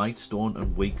named the Mightstone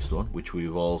and Weakstone, which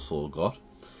we've also got,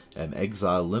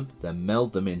 exile them, then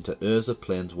meld them into Urza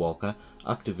Planeswalker,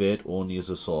 activate only as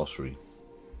a sorcery.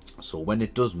 So when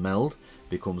it does meld,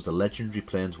 becomes the legendary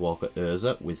Planeswalker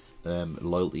Urza with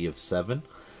loyalty of 7,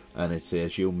 and it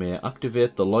says you may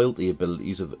activate the loyalty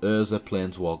abilities of Urza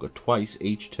Planeswalker twice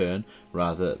each turn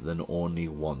rather than only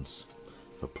once.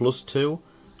 For +2,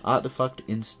 artifact,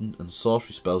 instant and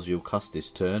sorcery spells you cast this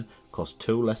turn cost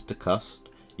 2 less to cast,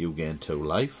 you gain 2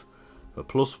 life. For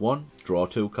 +1, draw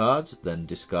 2 cards, then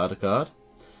discard a card.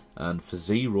 And for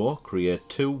 0, create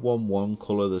 2 1/1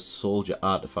 colourless soldier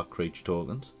artifact creature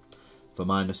tokens. For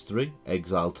 -3,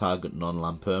 exile target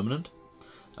non-land permanent.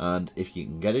 And if you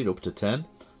can get it up to 10,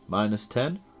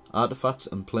 -10, artifacts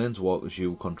and planeswalkers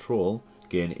you control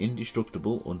gain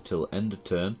indestructible until end of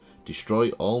turn,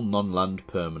 destroy all non-land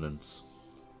permanents.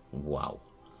 Wow.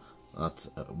 That's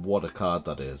what a card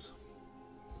that is.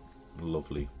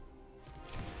 Lovely.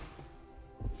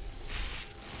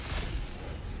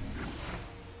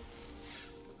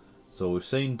 So we've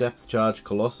seen Depth Charge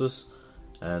Colossus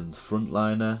and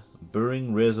Frontliner,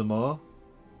 Burring Razormaw.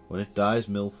 When it dies,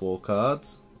 mill 4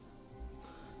 cards.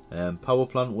 Power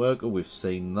Plant Worker, we've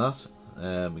seen that.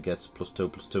 It gets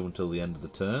 +2/+2 until the end of the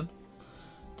turn.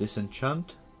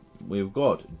 Disenchant, we've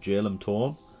got Jalem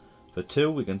Tome. For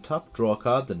 2, we can tap, draw a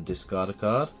card, then discard a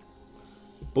card.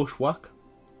 Bushwhack,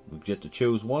 we get to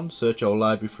choose 1, search our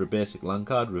library for a basic land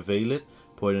card, reveal it,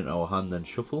 put it in our hand, then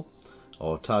shuffle.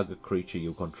 Or target creature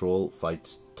you control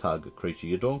fights target creature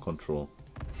you don't control.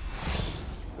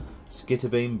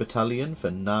 Skitterbeam Battalion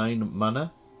for 9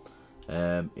 mana.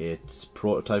 Its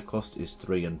prototype cost is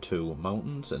 3 and 2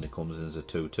 mountains, and it comes in as a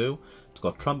 2/2. It's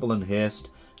got Trample and Haste,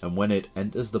 and when it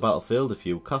enters the battlefield, if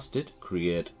you cast it,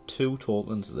 create 2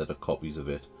 tokens that are copies of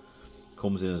it.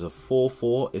 Comes in as a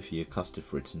 4/4 if you cast it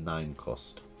for its 9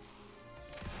 cost.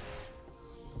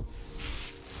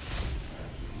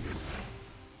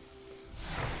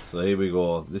 So here we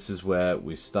go. This is where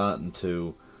we're starting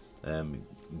to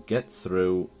get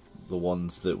through the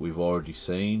ones that we've already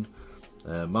seen.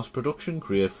 Mass production,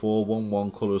 create 4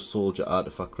 1/1 colour soldier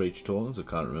artifact creature tokens. I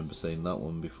can't remember seeing that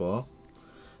one before.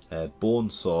 Bone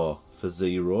Saw for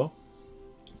 0.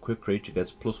 equipped creature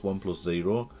gets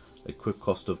 +1/+0, equip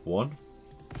cost of 1.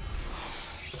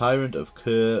 Tyrant of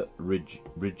Kerr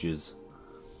Ridges.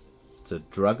 It's a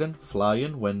dragon,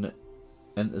 flying. When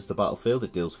enters the battlefield,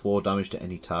 it deals 4 damage to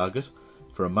any target.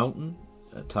 For a mountain,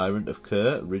 a Tyrant of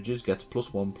Kerr Ridges gets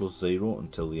 +1/+0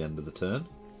 until the end of the turn.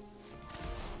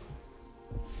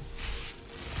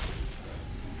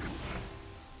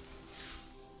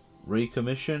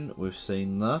 Recommission, we've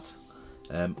seen that.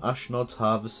 Ashnod's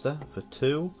Harvester for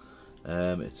 2.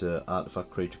 It's an artifact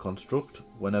creature construct.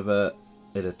 Whenever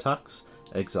it attacks,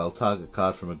 exile target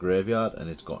card from a graveyard, and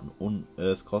it's got an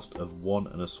unearth cost of 1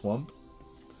 and a swamp.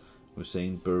 We've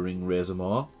seen Burrowing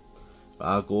Razormaw.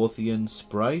 Argothian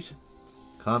Sprite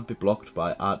can't be blocked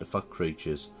by artifact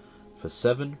creatures. For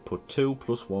 7, put 2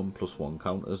 +1/+1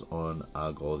 counters on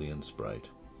Argothian Sprite.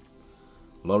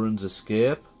 Lauren's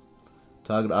Escape.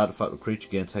 Target artifact or creature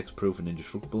gains hexproof and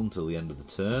indestructible until the end of the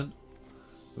turn.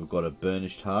 We've got a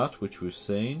Burnished Heart, which we've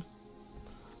seen.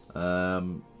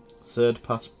 Third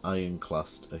Path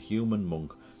Ironclast, a human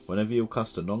monk. Whenever you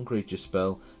cast a non-creature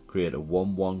spell, create a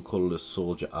 1/1 colourless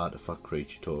soldier artifact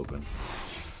creature token.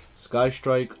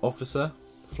 Skystrike Officer,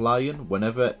 flying.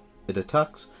 Whenever it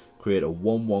attacks, create a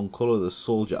 1/1 colourless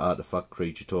soldier artifact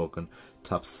creature token.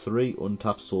 Tap 3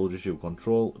 untapped soldiers you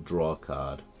control, draw a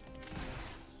card.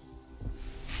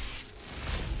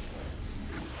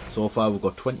 So far we've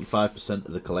got 25%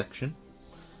 of the collection.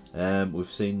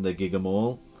 We've seen the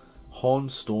Gigamole. Horn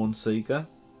Stone Seeker.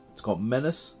 It's got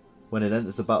Menace. When it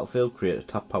enters the battlefield, create a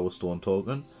tap Power Stone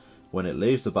token. When it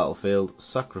leaves the battlefield,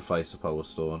 sacrifice a Power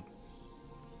Stone.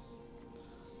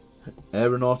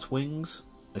 Aeronaut's Wings.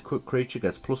 Equipped creature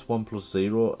gets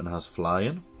 +1/+0 and has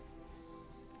flying.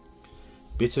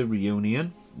 Bitter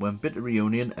Reunion. When Bitter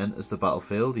Reunion enters the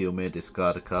battlefield, you may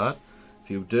discard a card. If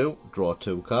you do, draw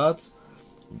 2 cards.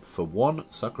 For 1,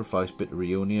 sacrifice Bitter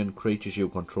Reunion. Creatures you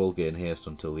control gain haste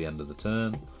until the end of the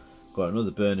turn. Got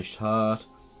another Burnished Heart.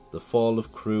 The Fall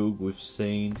of Krug we've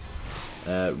seen.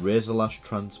 Razorlash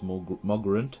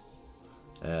Transmogrant.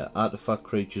 Artifact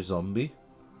Creature Zombie.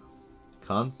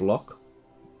 Can't block.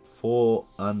 4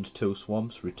 and 2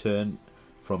 swamps. Return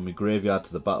from your graveyard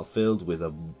to the battlefield with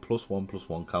a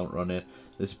 +1/+1 counter on it.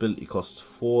 This ability costs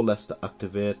 4 less to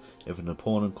activate if an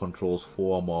opponent controls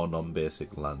 4 or more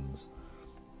non-basic lands.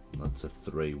 That's a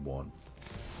 3/1.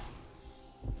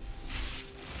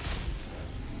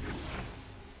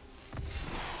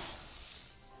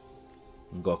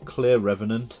 We've got Clear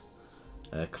Revenant.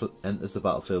 Enters the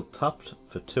battlefield tapped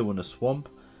for 2 and a swamp.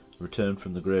 Return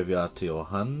from the graveyard to your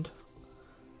hand.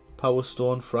 Power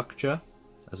Stone Fracture.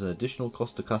 As an additional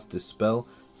cost to cast this spell,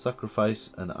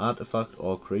 sacrifice an artifact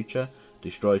or creature.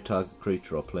 Destroy target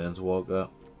creature or planeswalker.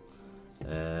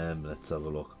 Let's have a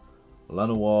look.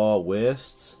 Llanowar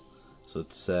Wastes. So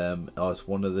it's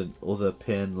one of the other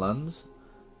Pain lands.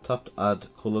 Tapped, add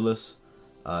colourless,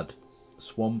 add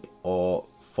swamp or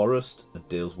forest. It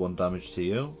deals 1 damage to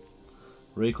you.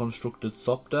 Reconstructed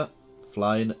Thopter,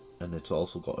 flying, and it's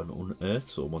also got an unearth,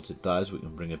 so once it dies we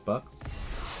can bring it back.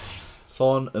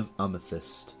 Thorn of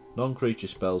Amethyst. Non-creature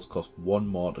spells cost 1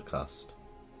 more to cast.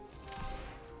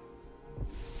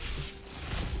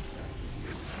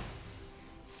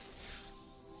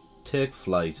 Take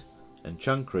Flight.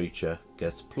 Enchant creature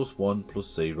gets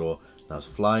 +1/+0 and has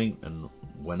flying, and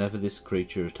whenever this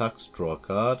creature attacks, draw a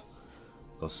card.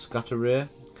 Got Scatter Ray.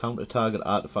 Counter target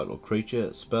artifact or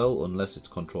creature spell unless its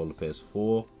controller pays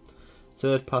 4.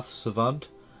 Third Path Savant.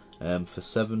 For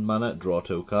 7 mana, draw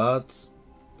 2 cards.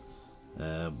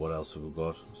 What else have we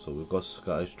got? So we've got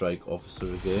Skystrike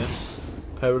Officer again.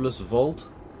 Perilous Vault.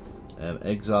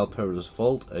 Exile Perilous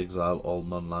Vault. Exile all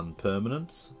non-land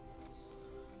permanents.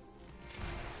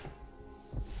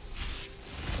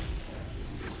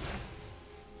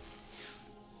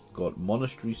 Got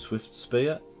Monastery Swift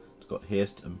Spear. It's got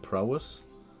haste and prowess.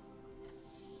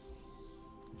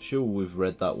 I'm sure we've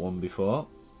read that one before.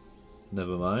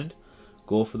 Never mind.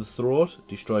 Go for the Throat.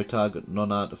 Destroy target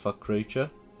non-artifact creature.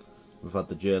 We've had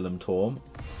the Jalem Tome.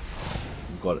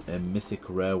 We've got a mythic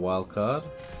rare wildcard.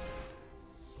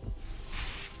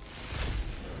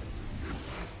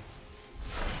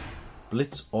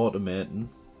 Blitz Automaton.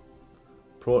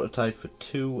 Prototype for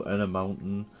 2 and a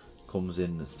mountain. Comes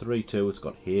in as 3/2. It's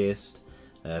got haste.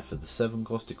 For the 7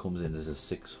 cost, it comes in as a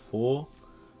 6/4.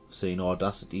 We've seen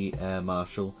Audacity, Air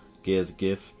Marshal, Gaia's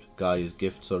Gift,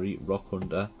 Rock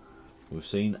Hunter. We've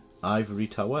seen Ivory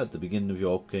Tower. At the beginning of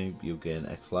your upkeep, you gain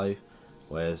X life.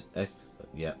 Whereas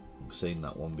yeah, we've seen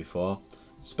that one before.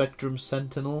 Spectrum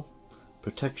Sentinel.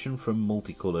 Protection from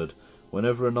Multicoloured.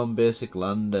 Whenever a non-basic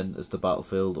land enters the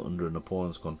battlefield under an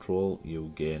opponent's control,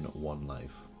 you gain 1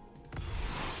 life.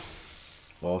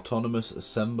 Autonomous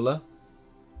Assembler,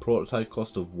 prototype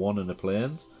cost of 1 in the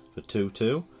planes for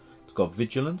 2/2. It's got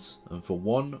Vigilance, and for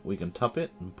 1 we can tap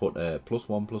it and put a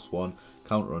 +1/+1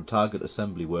 counter on target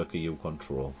assembly worker you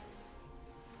control.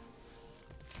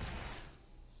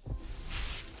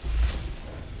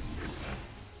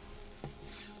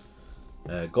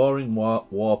 Goring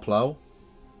War Plough.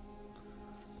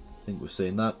 I think we've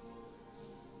seen that.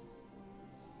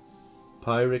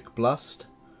 Pyric Blast.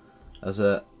 As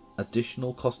a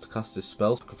additional cost to cast this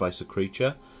spell, sacrifice a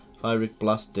creature. Pyric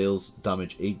Blast deals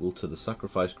damage equal to the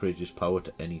sacrificed creature's power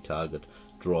to any target.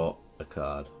 Draw a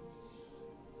card.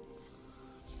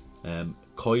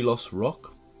 Koilos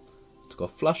Rock. It's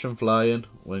got Flash and Flying.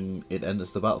 When it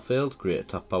enters the battlefield, create a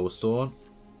tap power stone.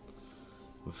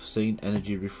 We've seen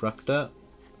Energy Refractor.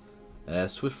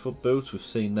 Swiftfoot Boots, we've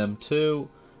seen them too.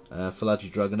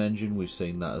 Phalagi Dragon Engine, we've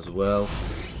seen that as well.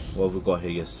 What we've got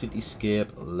here,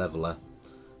 Cityscape Leveler.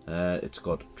 It's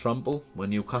got Trample.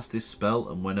 When you cast this spell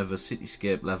and whenever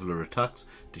Cityscape Leveler attacks,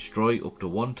 destroy up to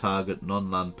 1 target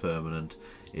non-land permanent.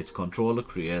 Its controller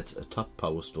creates a tap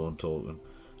Power Stone token,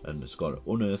 and it's got an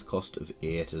unearth cost of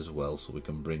 8 as well, so we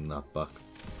can bring that back.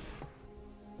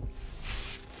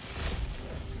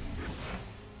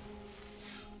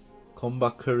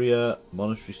 Combat Courier,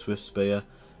 Monastery Swift Spear,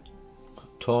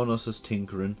 Tornos'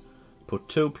 Tinkering. Put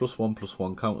 2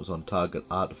 +1/+1 counters on target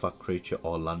artifact, creature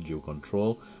or land you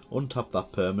control. Untap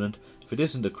that permanent. If it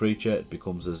isn't a creature, it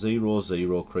becomes a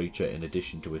 0/0 creature in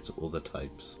addition to its other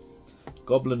types.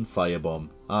 Goblin Firebomb,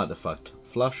 artifact,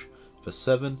 flash. For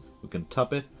 7, we can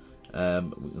tap it,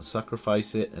 we can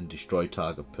sacrifice it and destroy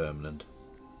target permanent.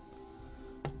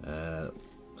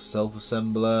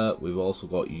 Self-Assembler, we've also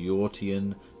got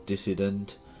Yortian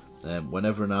Dissident.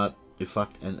 Whenever an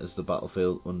artifact enters the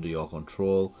battlefield under your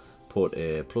control, put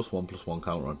a +1/+1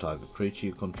 counter on target creature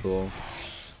you control.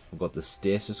 We've got the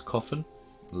Stasis Coffin,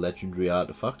 legendary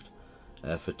artifact.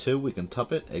 For 2, we can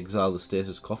tap it, exile the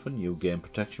Stasis Coffin. You gain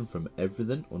protection from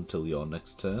everything until your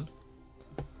next turn.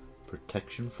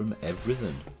 Protection from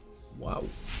everything. Wow.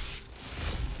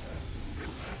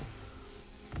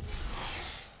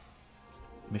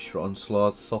 Mishra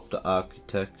Onslaught, Thopter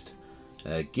Architect.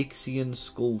 Gixian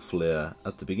Skullflare.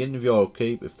 At the beginning of your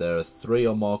upkeep, if there are 3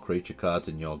 or more creature cards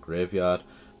in your graveyard,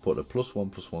 put a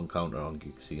 +1/+1 counter on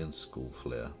Gixian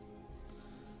Skullflare.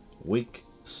 Weak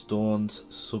Stone's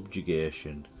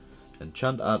Subjugation.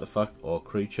 Enchant artifact or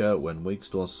creature. When Weak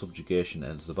Stone's Subjugation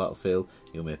enters the battlefield,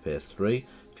 you may pay 3.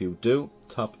 If you do,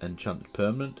 tap enchanted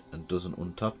permanent and doesn't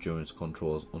untap during its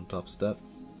control's untap step.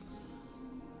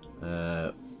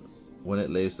 When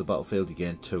it leaves the battlefield, you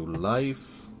gain 2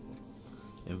 life.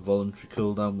 Involuntary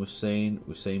cooldown we've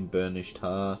seen Burnished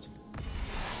Heart.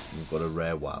 We've got a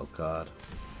rare wild card.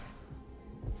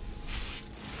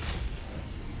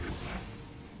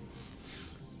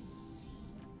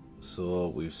 So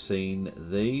we've seen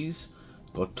these.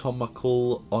 Got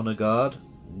Tomakul Honor Guard,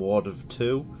 Ward of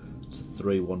 2. It's a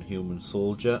 3/1 human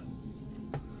soldier.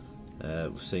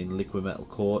 We've seen Liquid Metal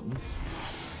Coating.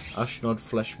 Ashnod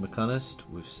Flesh Mechanist,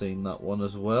 we've seen that one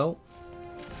as well.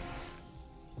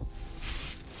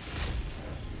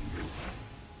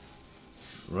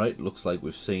 Right, looks like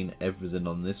we've seen everything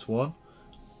on this one.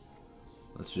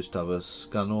 Let's just have a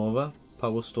scan over.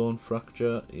 Power Stone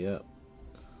Fracture, yeah.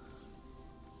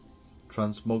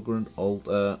 Transmogrant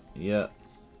Altar, yeah.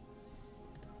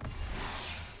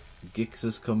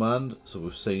 Gix's Command, so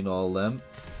we've seen all them.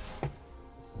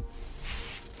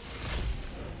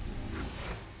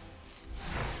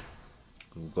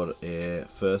 We've got a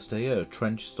first here, a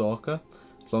Trench Stalker.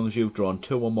 As long as you've drawn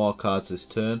 2 or more cards this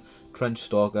turn, Trench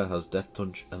Stalker has Death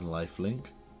Touch and Lifelink.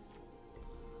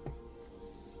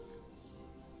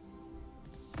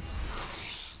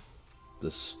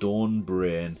 The Stone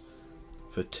Brain.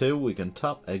 For 2, we can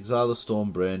tap, exile the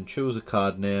Stone Brain, choose a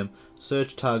card name,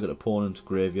 search target opponent's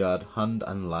graveyard, hand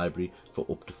and library for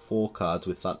up to 4 cards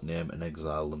with that name and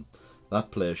exile them.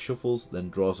 That player shuffles, then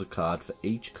draws a card for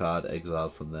each card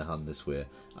exiled from their hand this way.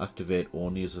 Activate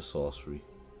only as a sorcery.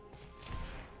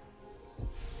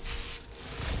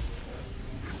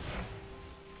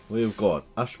 We've got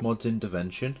Ashmod's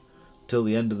Intervention. Till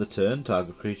the end of the turn,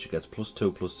 target creature gets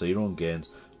 +2/+0 and gains.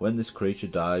 When this creature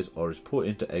dies or is put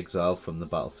into exile from the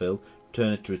battlefield,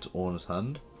 return it to its owner's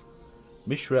hand.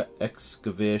 Mishra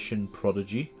Excavation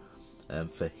Prodigy.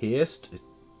 For haste,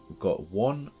 we've got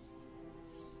 1.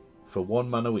 For 1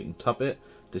 mana, we can tap it,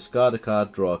 discard a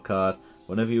card, draw a card.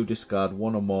 Whenever you discard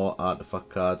 1 or more artifact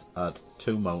cards, add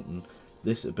 2 mountain.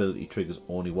 This ability triggers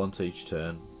only once each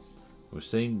turn. We've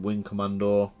seen Wing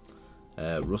Commando,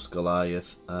 Rust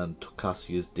Goliath and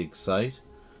Tocassia's Dig Site.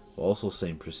 We've also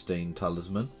seen Pristine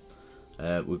Talisman.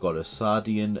 We've got a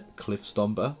Sardian Cliff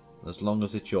Stomper. As long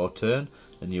as it's your turn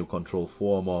and you control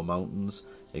 4 or more mountains,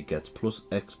 it gets plus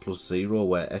X plus 0,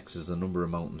 where X is the number of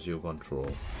mountains you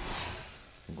control.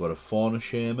 We've got a Fauna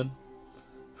Shaman.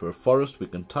 For a forest, we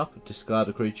can tap, discard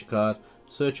a creature card,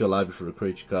 search your library for a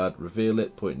creature card, reveal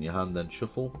it, put it in your hand, then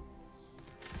shuffle.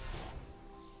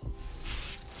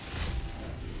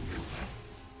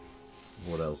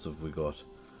 What else have we got?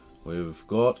 We've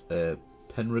got a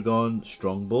Pendragon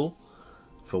Strongbull.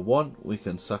 For 1, we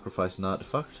can sacrifice an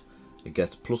artifact. It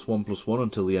gets +1/+1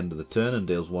 until the end of the turn and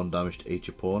deals 1 damage to each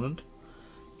opponent.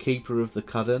 Keeper of the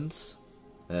Cadence,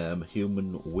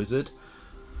 Human Wizard.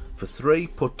 For 3,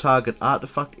 put target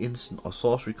artifact, instant or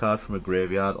sorcery card from a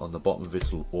graveyard on the bottom of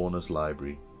its owner's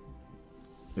library.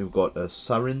 We've got a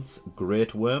Sarinth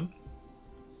Great Worm.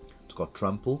 It's got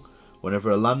Trample.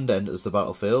 Whenever a land enters the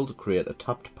battlefield, create a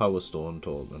tapped Power Stone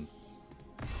token.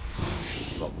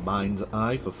 We've got Mind's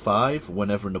Eye for 5.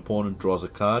 Whenever an opponent draws a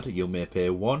card, you may pay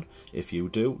 1. If you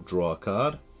do, draw a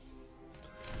card.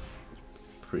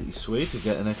 Pretty sweet to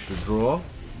get an extra draw.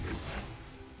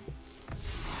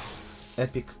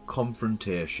 Epic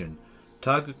Confrontation.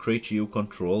 Target creature you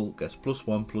control gets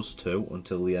 +1/+2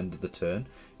 until the end of the turn.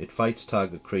 It fights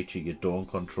target creature you don't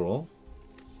control.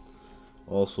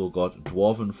 Also got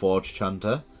Dwarven Forge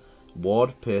Chanter.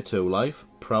 Ward, pay 2 life.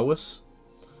 Prowess.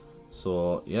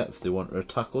 So yeah, if they want to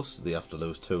attack us, they have to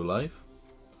lose 2 life.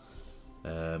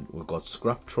 We've got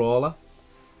Scrap Trawler.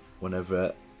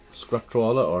 Whenever Scrap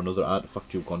Trawler or another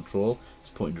artifact you control is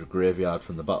put into a graveyard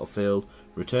from the battlefield,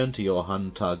 return to your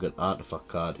hand target artifact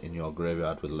card in your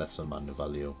graveyard with lesser mana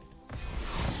value.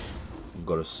 We've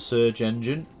got a Surge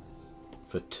Engine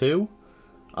for 2.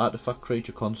 Artifact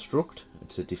Creature Construct.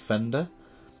 It's a Defender.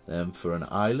 For an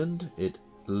island, it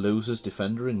loses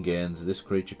Defender and gains this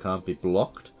creature can't be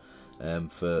blocked.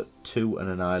 For 2 and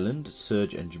an island,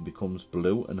 Surge Engine becomes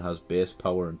blue and has base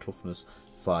power and toughness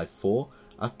 5/4.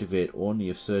 Activate only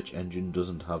if Surge Engine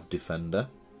doesn't have Defender.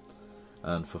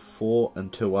 And for 4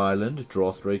 and 2 island,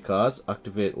 draw 3 cards.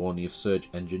 Activate only if Surge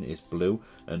Engine is blue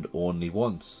and only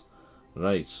once.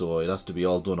 Right, so it has to be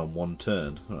all done on 1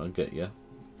 turn. I'll get you.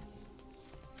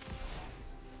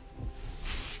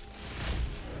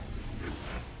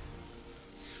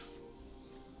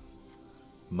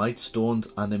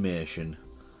 Mightstone's Animation.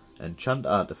 Enchant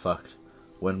Artifact.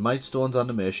 When Mightstone's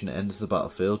animation enters the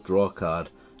battlefield, draw a card.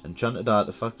 Enchanted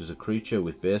Artifact is a creature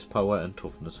with base power and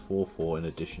toughness 4/4 in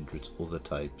addition to its other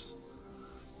types.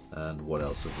 And what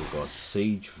else have we got?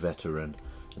 Siege Veteran.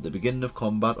 At the beginning of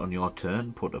combat on your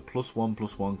turn, put a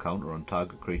 +1/+1 counter on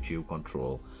target creature you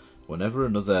control. Whenever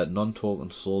another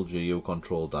non-token soldier you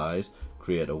control dies,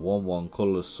 create a 1/1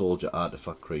 colourless soldier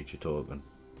artifact creature token.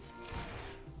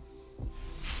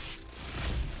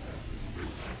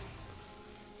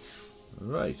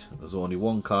 Right, there's only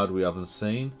 1 card we haven't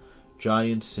seen.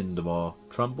 Giant Cindermore.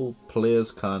 Trample,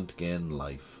 players can't gain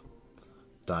life.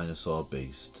 Dinosaur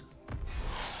Beast.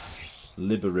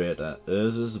 Liberator.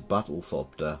 Urza's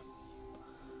Battlethopter.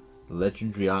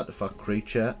 Legendary artifact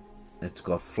creature. It's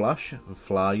got flash and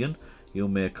flying. You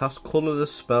may cast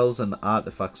colourless spells and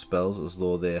artifact spells as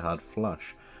though they had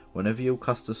flash. Whenever you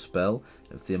cast a spell,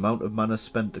 if the amount of mana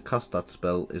spent to cast that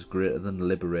spell is greater than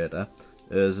Liberator,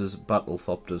 Urza's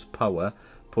Battlethopter's power,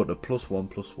 put a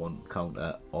 +1/+1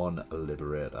 counter on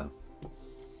Liberator.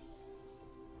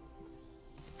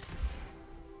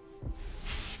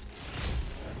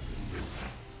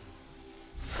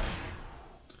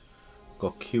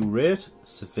 Got Curate,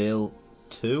 Surveil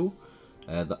 2.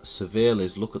 That Surveil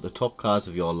is look at the top cards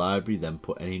of your library, then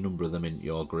put any number of them into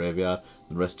your graveyard,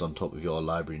 and rest on top of your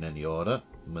library in any order.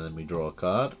 And then we draw a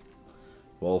card.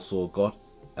 We've also got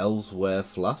Elsewhere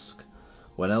Flask.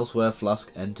 When Elsewhere Flask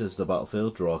enters the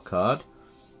battlefield, draw a card.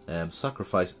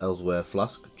 Sacrifice Elsewhere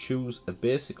Flask. Choose a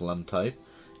basic land type.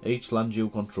 Each land you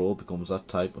control becomes that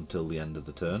type until the end of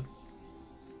the turn.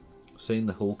 Seeing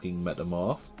the Hulking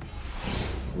Metamorph.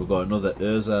 We've got another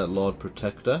Urza Lord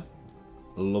Protector.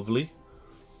 Lovely.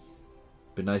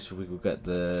 Be nice if we could get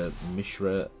the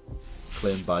Mishra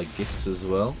claimed by Gix as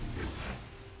well.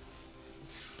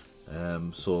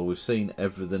 So we've seen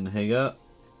everything here.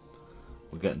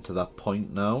 We're getting to that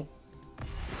point now.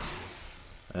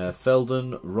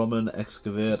 Felden Roman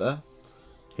Excavator.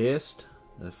 Haste.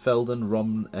 Felden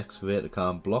Roman Excavator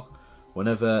can't block.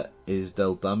 Whenever is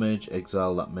dealt damage,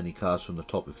 exile that many cards from the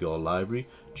top of your library.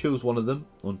 Choose one of them.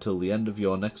 Until the end of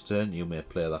your next turn, you may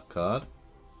play that card.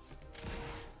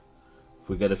 If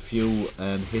we get a few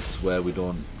hits where we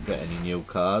don't get any new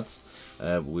cards,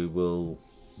 we will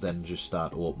then just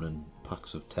start opening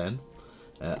packs of 10.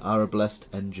 Arablest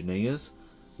Engineers.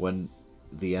 When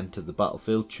they enter the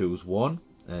battlefield, choose one.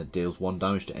 deals 1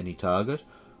 damage to any target.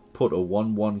 Put a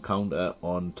 1/1 counter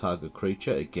on target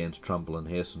creature, it gains trample and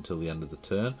haste until the end of the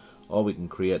turn. Or we can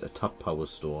create a tap power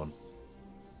stone.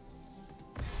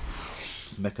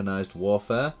 Mechanized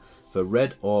Warfare. For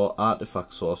red or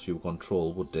artifact source you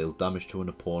control would deal damage to an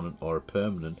opponent or a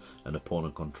permanent an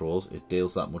opponent controls, it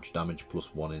deals that much damage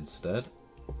 +1 instead.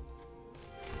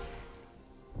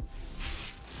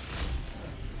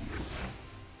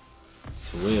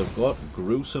 So we have got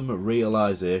Gruesome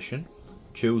Realization.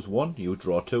 Choose one, you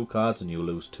draw 2 cards and you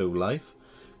lose 2 life.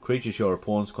 Creatures your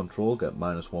opponents control get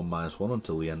 -1/-1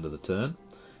 until the end of the turn.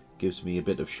 Gives me a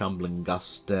bit of Shambling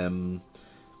Ghast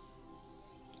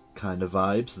kind of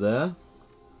vibes there.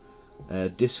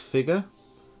 Disfigure.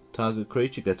 Target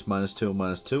creature gets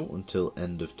 -2/-2 until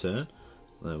end of turn.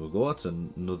 There we go, that's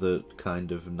another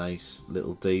kind of nice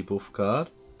little debuff card.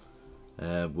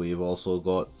 We've also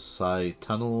got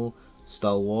Cytanal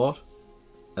Stalwart.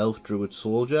 Elf Druid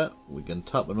Soldier. We can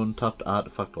tap an untapped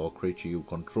artifact or creature you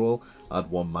control,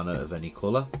 add 1 mana of any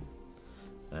colour.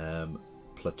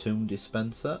 Platoon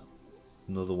Dispenser,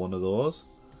 another one of those.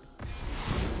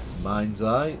 Mind's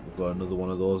Eye, we've got another one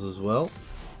of those as well.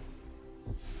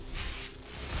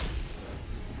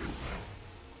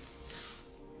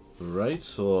 Right,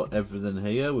 so everything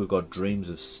here, we've got Dreams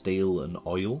of Steel and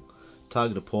Oil.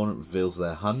 Target opponent reveals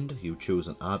their hand, you choose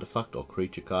an artifact or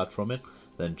creature card from it,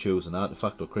 then choose an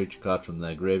artifact or creature card from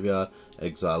their graveyard,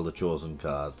 exile the chosen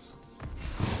cards.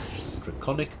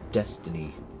 Draconic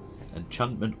Destiny.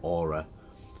 Enchantment Aura.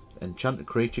 Enchanted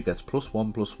creature gets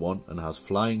 +1/+1 and has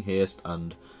flying, haste,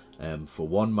 and for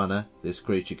 1 mana, this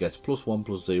creature gets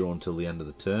 +1/+0 until the end of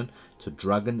the turn. It's a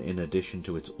dragon in addition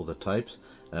to its other types,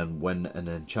 and when an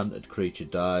enchanted creature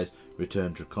dies,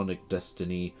 return Draconic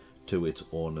Destiny to its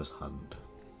owner's hand.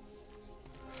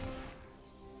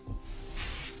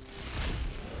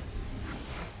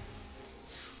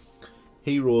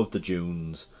 Hero of the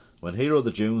Dunes. When Hero of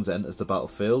the Dunes enters the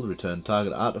battlefield, return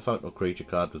target artifact or creature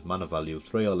card with mana value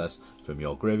 3 or less from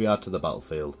your graveyard to the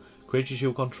battlefield. Creatures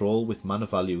you control with mana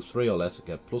value 3 or less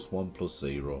get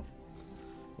 +1/+0.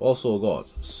 Also got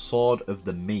Sword of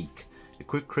the Meek.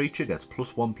 Equipped creature gets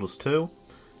 +1/+2.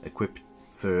 Equipped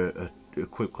for a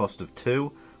equip cost of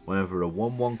 2. Whenever a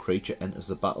 1/1 creature enters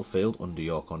the battlefield under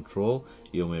your control,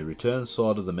 you may return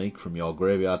Sword of the Meek from your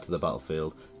graveyard to the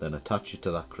battlefield, then attach it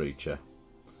to that creature.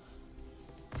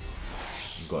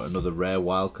 We've got another rare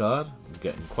wildcard. We're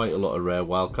getting quite a lot of rare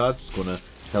wildcards. It's going to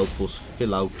help us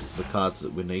fill out the cards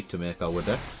that we need to make our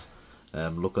decks.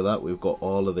 Look at that, we've got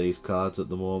all of these cards at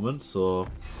the moment. So,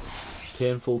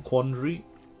 Painful Quandary.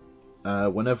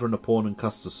 Whenever an opponent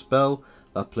casts a spell,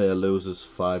 that player loses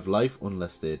 5 life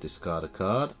unless they discard a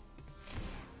card.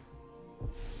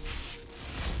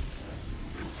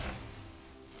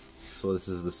 So this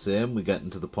is the same, we're getting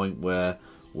to the point where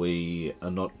we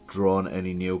are not drawing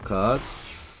any new cards.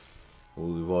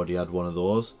 We've already had one of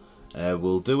those.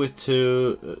 We'll do it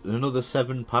to another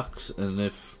 7 packs, and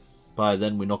if by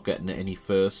then we're not getting any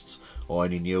firsts or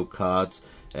any new cards,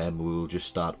 we will just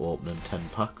start opening 10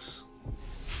 packs.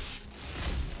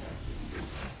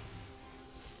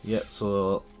 Yeah,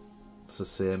 so it's the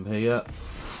same here.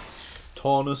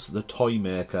 Taunus the Toy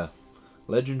Maker.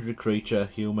 Legendary creature,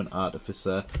 human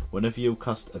artificer. Whenever you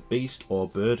cast a beast or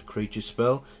bird creature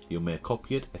spell, you may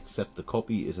copy it, except the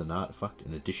copy is an artifact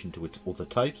in addition to its other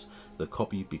types. The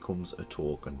copy becomes a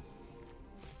token.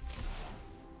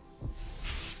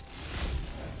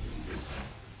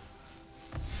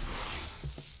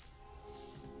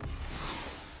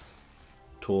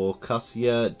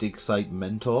 Torcasia Digsite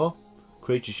Mentor.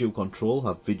 Creatures you control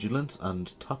have vigilance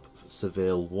and tap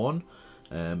surveil 1.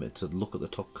 It's a look at the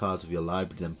top cards of your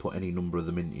library, then put any number of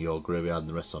them into your graveyard and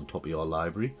the rest on top of your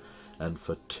library. And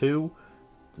for 2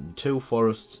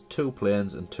 forests, 2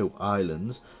 plains and 2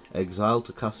 islands, exile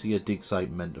Torcasia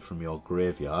Digsite Mentor from your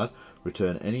graveyard.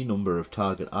 Return any number of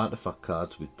target artifact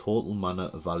cards with total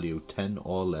mana value 10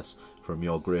 or less from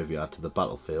your graveyard to the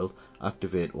battlefield.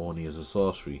 Activate only as a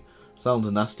sorcery. Sounds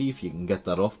nasty if you can get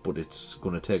that off, but it's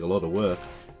going to take a lot of work.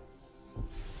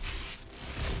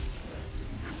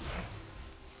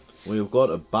 We've got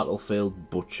a Battlefield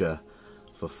Butcher.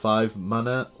 For 5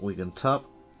 mana, we can tap.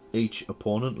 Each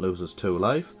opponent loses 2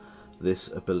 life. This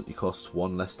ability costs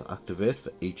 1 less to activate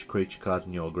for each creature card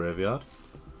in your graveyard.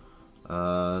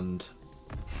 And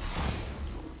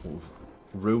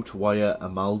Root Wire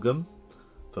Amalgam.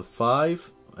 For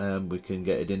 5, we can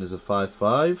get it in as a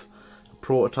 5/5.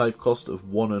 Prototype cost of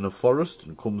 1 and a forest,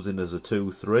 and comes in as a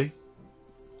 2/3.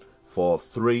 For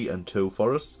 3 and 2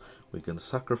 forests, we can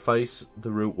sacrifice the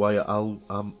Root Wire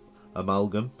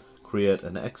Amalgam, create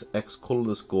an XX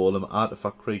colourless golem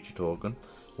artifact creature token.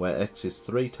 where X is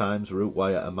 3 times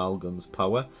Rootwire Amalgam's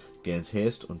power, gains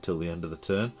haste until the end of the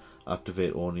turn.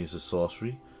 Activate only as a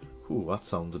sorcery. Ooh, that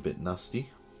sounds a bit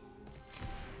nasty.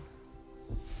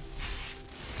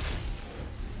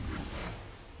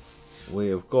 We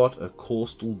have got a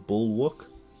Coastal Bulwark.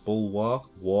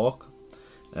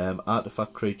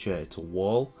 Artifact creature, it's a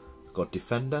wall. It's got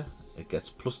Defender. It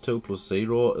gets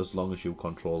 +2/+0 as long as you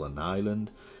control an island.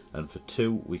 And for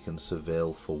 2, we can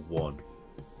surveil for 1.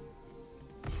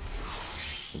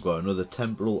 We've got another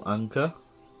Temporal Anchor.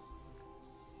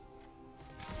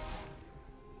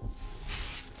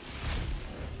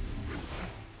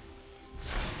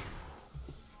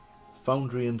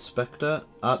 Foundry Inspector.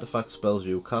 Artifact spells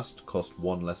you cast cost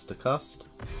 1 less to cast.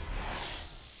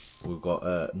 We've got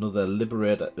another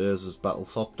Liberator Urza's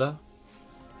Battlethopter.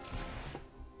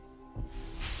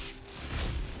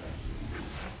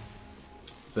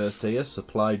 First here,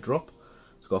 Supply Drop.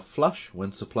 It's got Flash.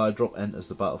 When Supply Drop enters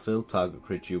the battlefield, target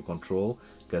creature you control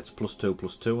gets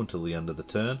 +2/+2 until the end of the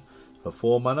turn. For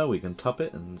 4 mana, we can tap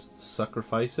it and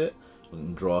sacrifice it. We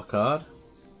can draw a card.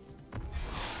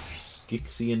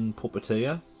 Gixian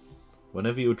Puppeteer.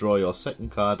 Whenever you draw your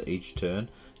second card each turn,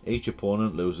 each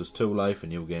opponent loses 2 life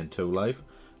and you gain 2 life.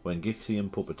 When Gixian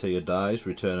Puppeteer dies,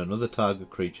 return another target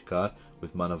creature card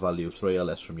with mana value 3 or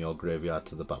less from your graveyard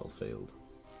to the battlefield.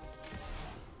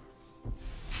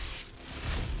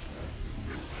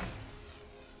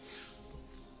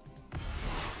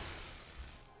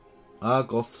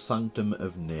 Argoth Sanctum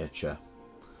of Nature.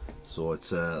 So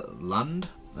it's a land.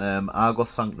 Argoth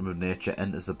Sanctum of Nature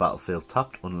enters the battlefield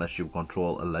tapped unless you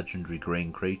control a legendary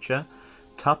green creature.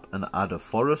 Tap and add a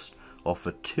forest, or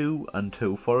for 2 and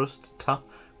 2 forest, tap,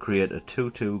 create a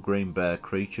 2/2 green bear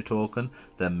creature token,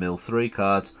 then mill 3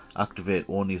 cards, activate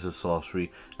only as a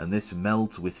sorcery, and this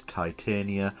melds with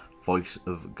Titania, Voice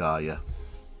of Gaia.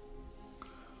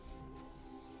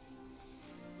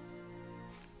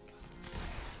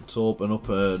 Let's open up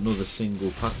another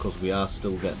single pack because we are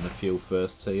still getting a few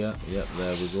firsts here. Yep,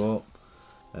 there we go.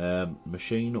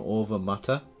 Machine Over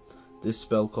Matter. This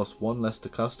spell costs 1 less to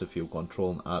cast if you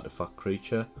control an artifact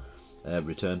creature.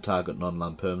 Return target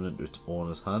non-land permanent to its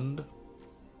owner's hand.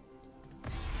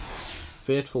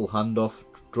 Fateful Handoff.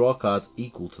 Draw cards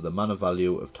equal to the mana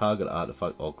value of target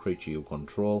artifact or creature you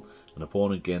control. An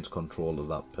opponent gains control of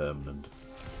that permanent.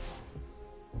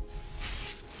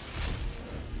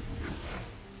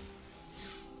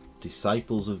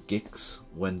 Disciples of Gix.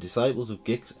 When Disciples of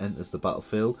Gix enters the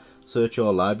battlefield, search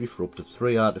your library for up to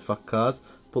 3 artifact cards,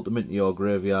 put them into your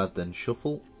graveyard, then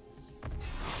shuffle.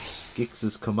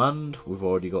 Gix's Command, we've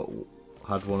already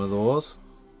had one of those.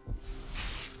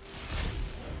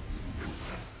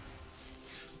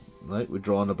 Right, we're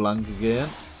drawing a blank again.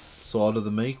 Sword of the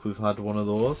Meek, we've had one of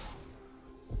those.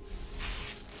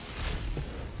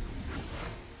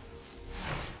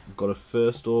 We've got a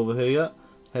first over here.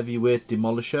 Heavyweight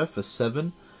Demolisher for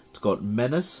 7. It's got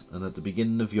Menace, and at the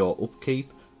beginning of your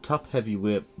upkeep, tap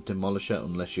Heavyweight Demolisher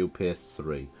unless you pay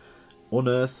 3.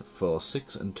 Unearth for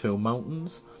 6 and 2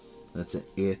 mountains. That's an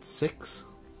 8/6.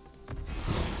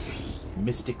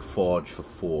 Mystic Forge for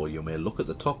 4. You may look at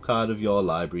the top card of your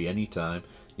library anytime.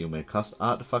 You may cast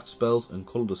artifact spells and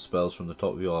colour spells from the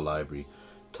top of your library.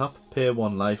 Tap, pay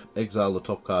 1 life, exile the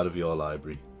top card of your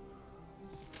library.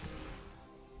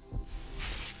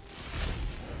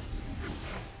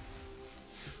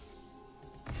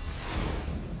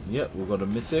 Yep, we've got a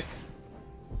Mythic.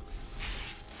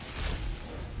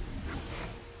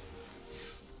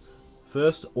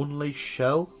 First, Unleash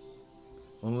Shell.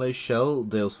 Unleash Shell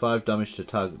deals 5 damage to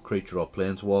target creature or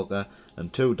planeswalker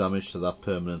and 2 damage to that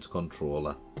permanent's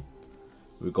controller.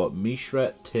 We've got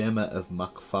Mishra, Tamer of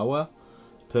Macfawa.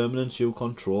 Permanents you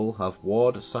control have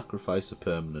ward, sacrifice a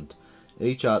permanent.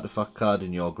 Each artifact card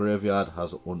in your graveyard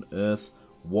has Unearth,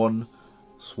 1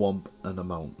 swamp and a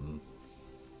mountain.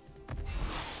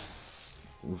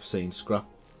 We've seen Scrap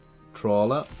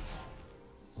Trawler.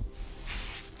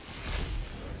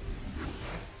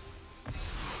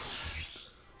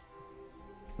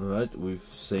 Alright, we've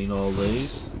seen all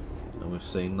these, and we've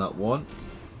seen that one.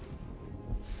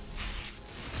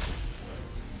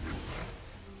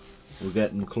 We're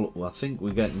getting I think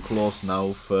we're getting close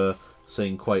now for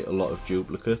seeing quite a lot of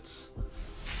duplicates.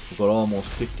 We've got almost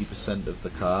 50% of the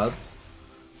cards.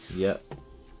 Yep,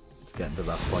 it's getting to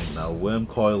that point now.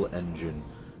 Wormcoil Engine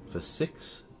for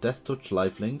 6, Death Touch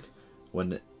Lifelink.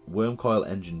 When Wormcoil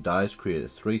Engine dies, create a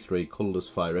 3/3 colourless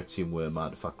Phyrexian Worm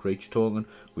artifact creature token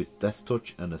with Death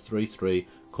Touch and a 3/3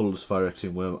 colourless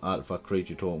Phyrexian Worm artifact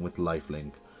creature token with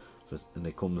lifelink. And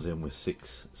it comes in with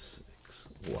 6/6.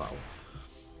 Wow.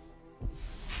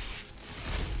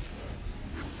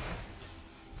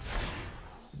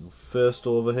 first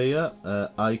over here,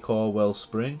 Icor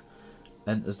Wellspring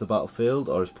enters the battlefield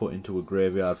or is put into a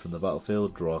graveyard from the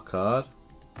battlefield. Draw a card.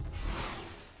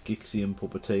 Gixian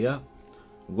Puppeteer.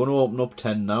 I'm going to open up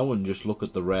 10 now and just look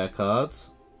at the rare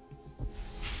cards.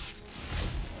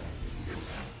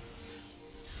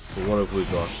 So what have we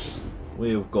got?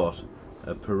 We have got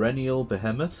a Perennial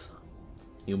Behemoth.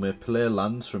 You may play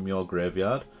lands from your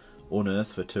graveyard.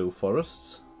 Unearth for 2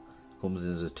 forests. Comes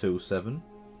in as a 2/7.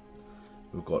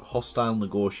 We've got Hostile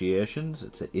Negotiations.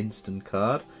 It's an instant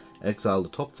card. Exile the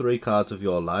top 3 cards of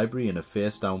your library in a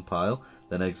face down pile.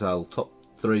 Then exile the top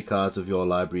 3 cards of your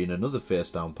library in another face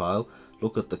down pile.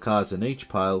 Look at the cards in each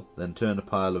pile. Then turn a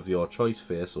pile of your choice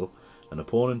face up. An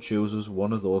opponent chooses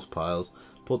one of those piles.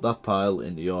 Put that pile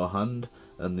into your hand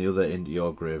and the other into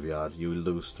your graveyard. You will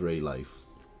lose 3 life.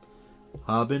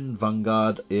 Harbin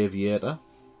Vanguard Aviator.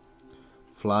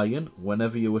 Flying.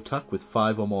 Whenever you attack with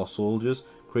 5 or more soldiers,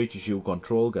 creatures you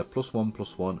control get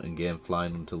 +1/+1 and gain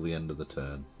flying until the end of the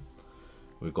turn.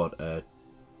 We've got a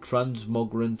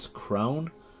Transmogrant's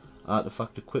Crown.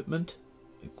 Artifact equipment.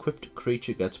 Equipped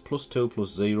creature gets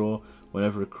 +2/+0.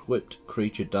 Whenever equipped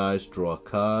creature dies, draw a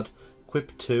card.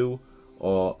 Equip 2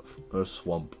 or a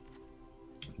swamp.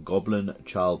 Goblin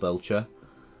Charbelcher.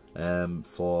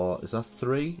 For, is that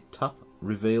 3? Tap.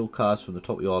 Reveal cards from the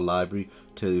top of your library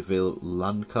to reveal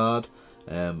land card.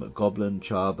 Goblin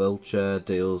Charbelcher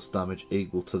deals damage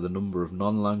equal to the number of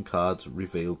non-land cards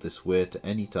revealed this way to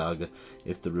any target.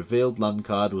 If the revealed land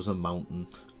card was a mountain,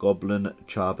 Goblin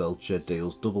Charbelcher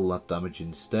deals double that damage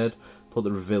instead. Put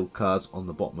the revealed cards on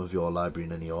the bottom of your library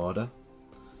in any order.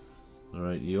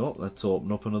 Alright, let's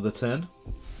open up another 10.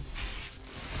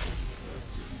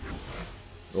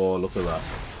 Oh, look at that.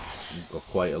 We've got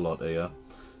quite a lot here.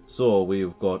 So,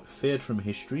 we've got Fade from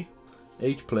History.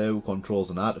 Each player who controls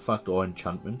an artifact or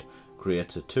enchantment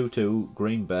creates a 2/2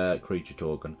 green bear creature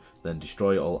token, then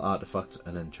destroy all artifacts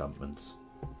and enchantments.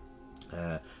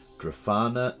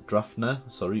 Drafna,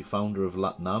 founder of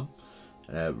Latnam.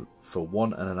 For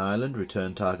 1 and an island,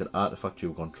 return target artifact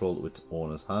you control to its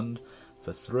owner's hand.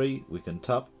 For 3, we can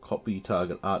tap, copy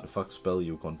target artifact spell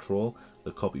you control.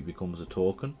 The copy becomes a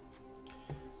token.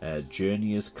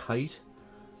 Journeyer's Kite.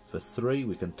 For 3,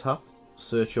 we can tap,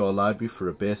 search your library for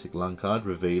a basic land card,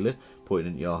 reveal it, put it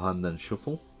into your hand, then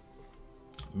shuffle.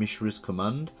 Mishra's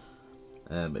Command.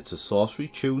 It's a sorcery.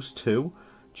 Choose 2.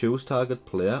 Choose target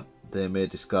player. They may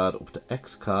discard up to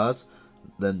X cards.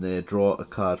 Then they draw a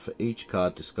card for each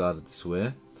card discarded this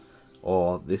way.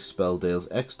 Or this spell deals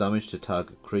X damage to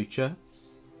target creature.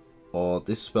 Or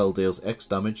this spell deals X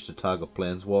damage to target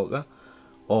planeswalker.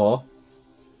 Or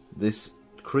this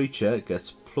creature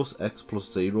gets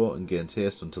 +X/+0 and gains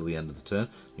haste until the end of the turn.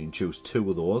 You can choose 2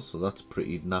 of those, so that's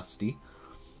pretty nasty.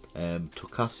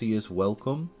 Tokasia's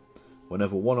Welcome.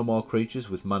 Whenever 1 or more creatures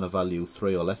with mana value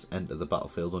 3 or less enter the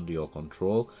battlefield under your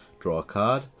control, draw a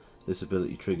card. This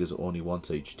ability triggers only once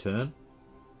each turn.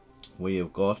 We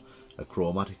have got a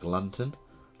Chromatic Lantern.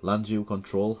 Lands you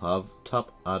control have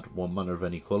tap, add 1 mana of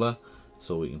any colour.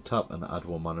 So we can tap and add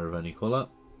 1 mana of any colour.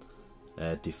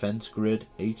 Defense Grid.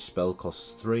 Each spell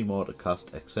costs 3 more to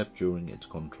cast except during its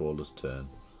controller's turn.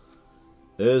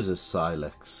 Urza's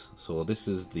Silex. So this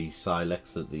is the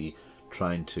Silex that they're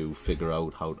trying to figure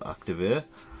out how to activate.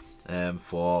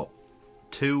 For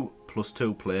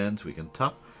 2/+2 planes, we can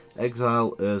tap,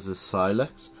 exile Urza's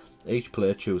Silex. Each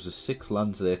player chooses 6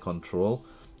 lands they control.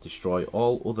 Destroy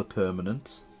all other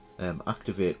permanents.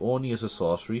 Activate only as a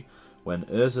sorcery. When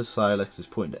Urza's Silex is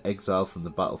put into exile from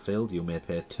the battlefield, you may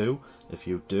pay 2. If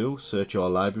you do, search your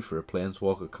library for a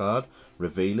Planeswalker card,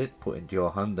 reveal it, put it into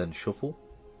your hand, then shuffle.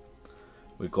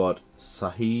 We've got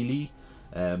Sahili,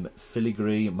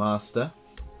 Filigree Master,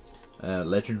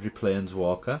 Legendary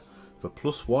Planeswalker. For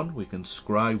 +1, we can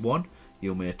scry 1.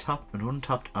 You may tap an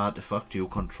untapped artifact you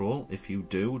control. If you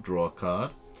do, draw a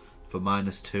card. For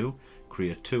 -2,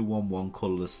 create 2/1/1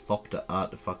 colourless Thopter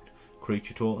artifact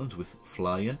creature tokens with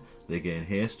flying. They gain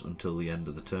haste until the end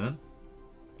of the turn.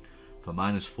 For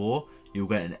 -4, you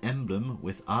get an emblem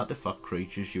with artifact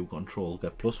creatures you control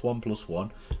get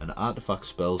 +1/+1, and artifact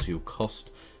spells you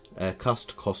cast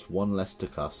cost 1 less to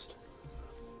cast.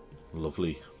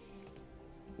 Lovely.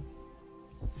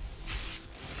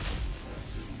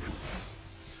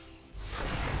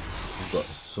 We've got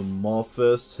some more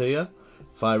firsts here.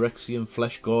 Phyrexian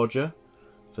Flesh Gorger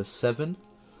for 7.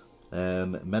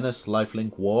 Menace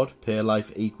Lifelink Ward. Pay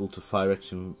life equal to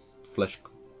Phyrexian Flesh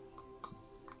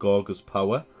Gorger's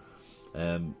power.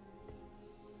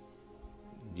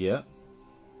 Yeah.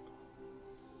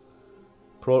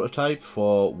 Prototype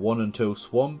for 1 and 2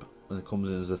 swamp, and it comes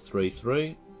in as a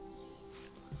 3/3.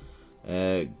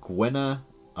 Gwenna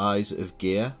Eyes of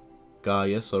Gear.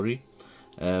 Gaia, sorry.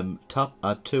 Tap,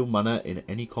 add 2 mana in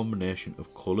any combination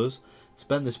of colours.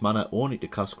 Spend this mana only to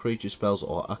cast creature spells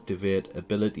or activate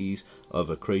abilities of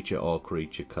a creature or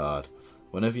creature card.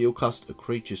 Whenever you cast a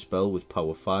creature spell with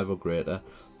power 5 or greater,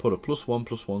 put a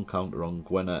 +1/+1 counter on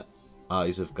Gwenna,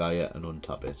 Eyes of Gaia, and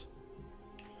untap it.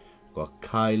 Got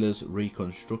Kyla's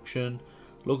Reconstruction.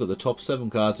 Look at the top 7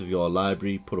 cards of your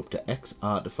library, put up to X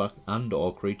artifact and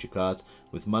or creature cards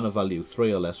with mana value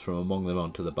 3 or less from among them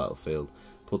onto the battlefield.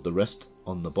 Put the rest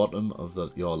on the bottom of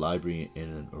your library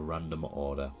in a random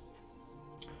order.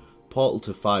 Portal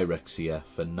to Phyrexia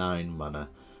for 9 mana.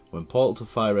 When Portal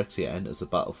to Phyrexia enters the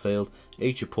battlefield,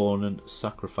 each opponent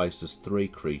sacrifices 3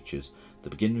 creatures. At the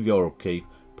beginning of your upkeep,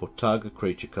 put target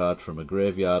creature card from a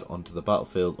graveyard onto the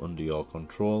battlefield under your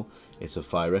control. It's a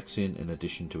Phyrexian in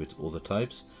addition to its other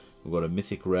types. We've got a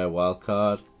mythic rare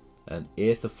wildcard, an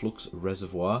Aetherflux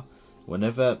Reservoir.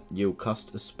 Whenever you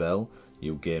cast a spell,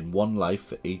 you gain 1 life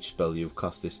for each spell you've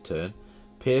cast this turn.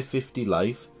 Pay 50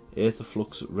 life.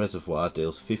 Aetherflux Reservoir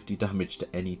deals 50 damage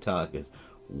to any target.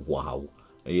 Wow.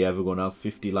 Are you ever going to have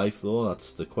 50 life though?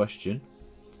 That's the question.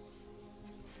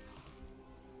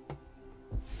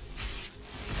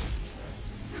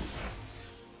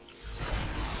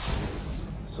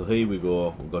 So here we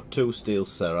go. We've got 2 Steel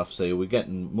Seraph. So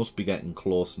must be getting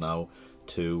close now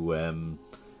to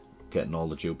getting all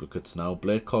the duplicates now.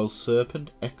 Blade Coil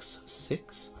Serpent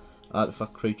X6.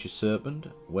 Artifact creature serpent.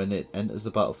 When it enters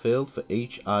the battlefield, for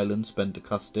each island spent to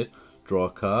cast it, draw a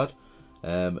card.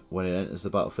 When it enters the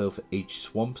battlefield, for each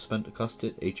swamp spent to cast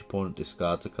it, each opponent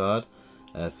discards a card.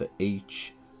 For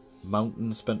each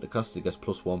mountain spent to cast it, gets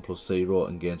 +1/+0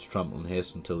 and gains trample and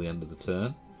haste until the end of the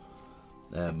turn.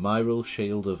 Myral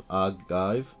Shield of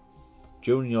Argive.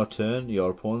 During your turn,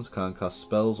 your opponents can't cast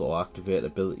spells or activate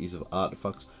abilities of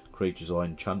artifacts, creatures or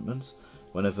enchantments.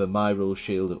 Whenever Myral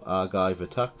Shield of Argive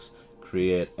attacks,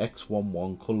 create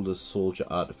X/1/1 colourless soldier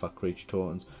artifact creature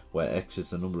tokens, where X is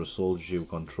the number of soldiers you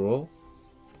control.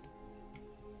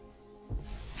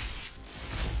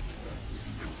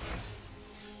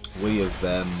 We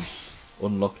have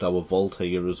unlocked our vault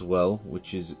here as well,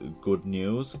 which is good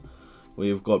news. We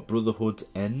have got Brotherhood's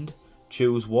End.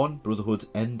 Choose 1. Brotherhood's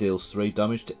End deals 3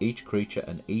 damage to each creature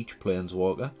and each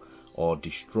planeswalker, or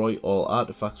destroy all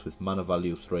artifacts with mana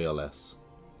value 3 or less.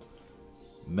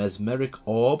 Mesmeric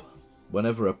Orb.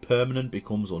 Whenever a permanent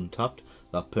becomes untapped,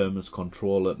 that permanent's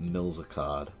controller mills a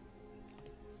card.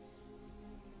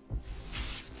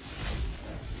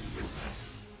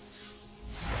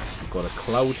 We've got a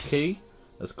Cloud Key.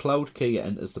 As Cloud Key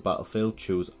enters the battlefield,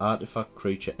 choose artifact,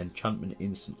 creature, enchantment,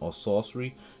 instant or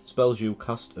sorcery. Spells you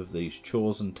cast of these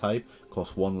chosen type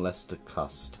cost 1 less to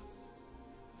cast.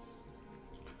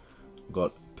 We've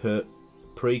got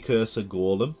Precursor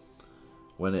Golem.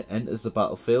 When it enters the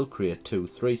battlefield, create 2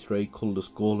 3/3 colourless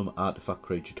golem artifact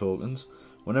creature tokens.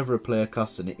 Whenever a player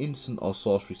casts an instant or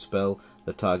sorcery spell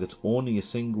that targets only a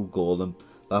single golem,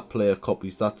 that player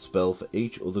copies that spell for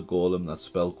each other golem that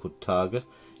spell could target.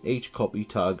 Each copy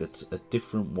targets a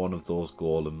different one of those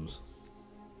golems.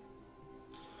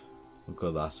 Look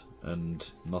at that.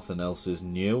 And nothing else is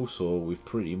new, so we've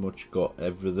pretty much got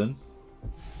everything.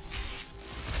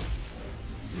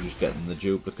 We're just getting the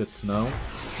duplicates now.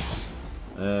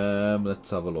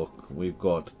 Let's have a look. We've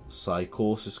got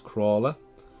Psychosis Crawler.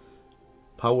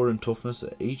 Power and toughness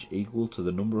are each equal to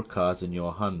the number of cards in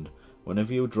your hand.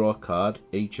 Whenever you draw a card,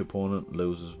 each opponent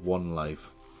loses 1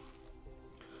 life.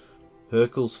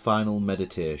 Hercule's Final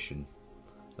Meditation.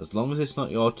 As long as it's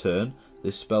not your turn,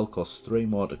 this spell costs 3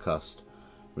 more to cast.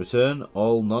 Return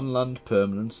all non-land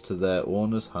permanents to their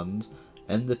owner's hands.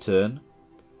 End the turn.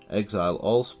 Exile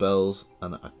all spells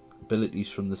and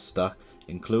abilities from the stack,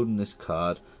 including this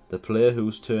card. The player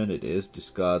whose turn it is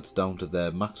discards down to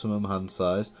their maximum hand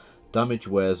size. Damage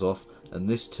wears off, and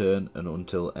this turn and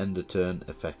until end of turn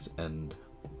effects end.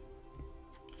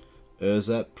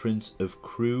 Urza, Prince of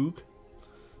Krug.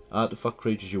 Artifact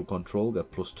creatures you control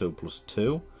get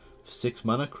 +2/+2. For 6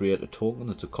 mana, create a token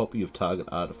that's a copy of target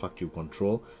artifact you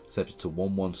control, except it's a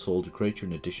 1/1 soldier creature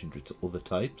in addition to its other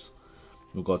types.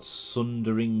 We've got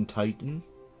Sundering Titan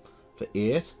for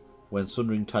 8. When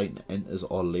Sundering Titan enters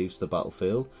or leaves the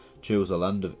battlefield, choose a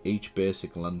land of each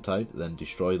basic land type, then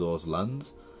destroy those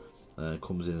lands. It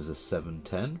comes in as a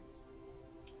 7/10.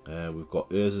 We've got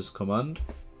Urza's Command.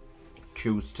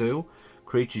 Choose 2.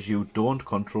 Creatures you don't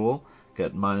control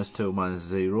get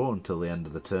 -2/-0 until the end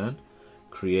of the turn.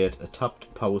 Create a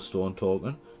tapped Power Stone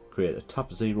token. Create a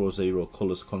tapped 0/0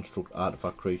 colourless construct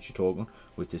artifact creature token.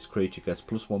 With this creature gets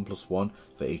 +1/+1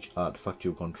 for each artifact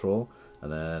you control.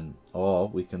 And then, or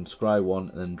we can scry 1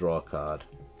 and then draw a card.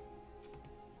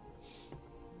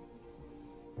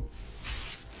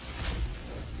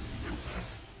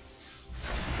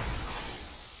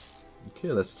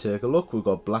 Okay, let's take a look. We've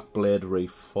got Black Blade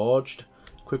Reforged.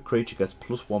 Equipped creature gets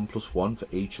 +1/+1 for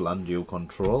each land you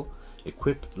control.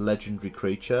 Equipped legendary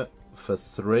creature for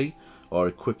 3 or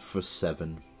equipped for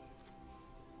 7.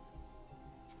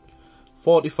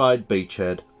 Fortified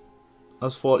Beachhead.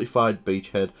 As Fortified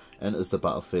Beachhead enters the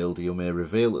battlefield, you may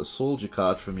reveal a soldier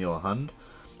card from your hand.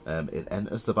 It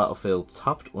enters the battlefield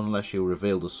tapped unless you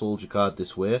reveal the soldier card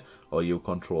this way or you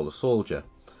control a soldier.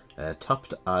 Tap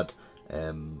to add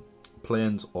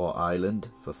plains or island.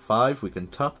 For 5 we can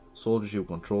tap. Soldiers you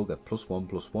control get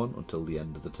 +1/+1 until the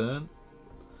end of the turn.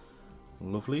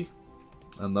 Lovely.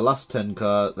 And the last 10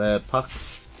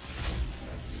 packs,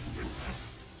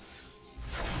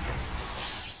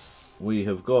 we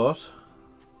have got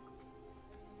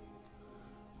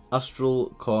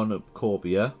Astral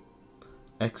Cornucopia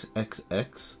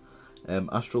XXX.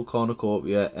 Astral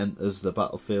Cornucopia enters the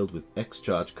battlefield with X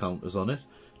charge counters on it.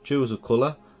 Choose a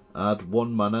colour. Add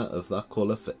 1 mana of that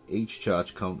colour for each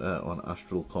charge counter on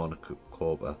Astral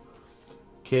Cornucopia.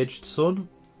 Caged Sun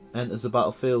enters the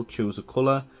battlefield. Choose a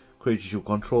colour. Creatures you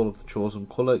control of the chosen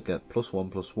colour get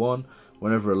 +1/+1.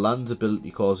 Whenever a land's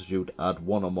ability causes you to add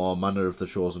 1 or more mana of the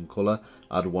chosen colour,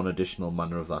 add 1 additional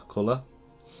mana of that colour.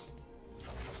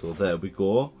 So there we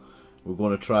go. We're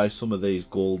going to try some of these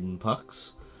golden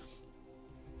packs.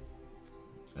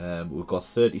 We've got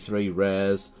 33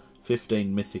 rares,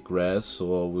 15 mythic rares,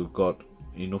 so we've got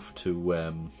enough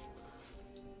to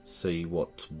see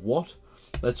what's what.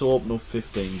 Let's open up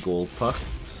 15 gold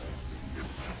packs.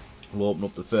 We'll open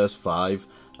up the first 5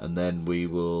 and then we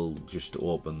will just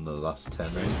open the last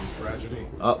 10.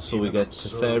 So we get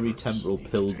Teferi Temporal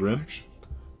Pilgrim.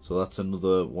 So that's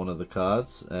another one of the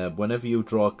cards. Whenever you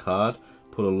draw a card,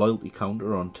 put a loyalty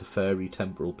counter on Teferi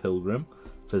Temporal Pilgrim.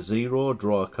 For 0,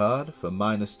 draw a card. For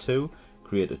 -2,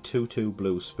 create a 2/2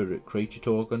 blue spirit creature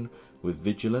token with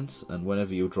vigilance, and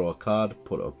whenever you draw a card,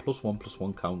 put a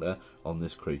 +1/+1 counter on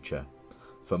this creature.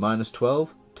 For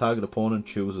 -12, target opponent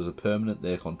chooses a permanent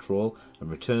they control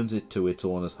and returns it to its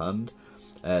owner's hand.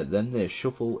 Then they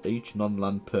shuffle each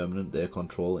non-land permanent they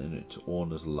control in its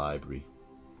owner's library.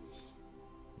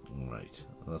 Right,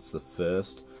 that's the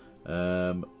first.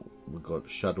 We've got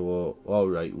Shadow.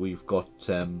 Alright, we've got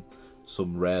some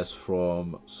rares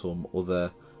from some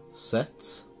other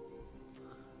sets.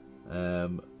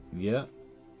 Yeah,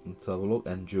 let's have a look.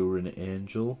 Enduring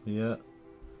Angel, yeah.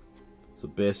 So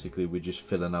basically we're just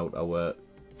filling out our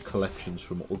collections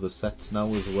from other sets now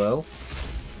as well.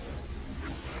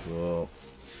 So,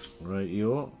 right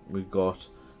here, we've got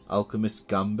Alchemist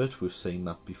Gambit, we've seen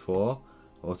that before.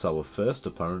 Oh, it's our first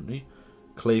apparently.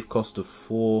 Clave cost of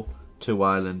 4, 2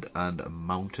 island and a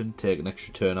mountain. Take an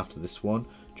extra turn after this one.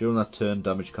 During that turn,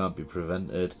 damage can't be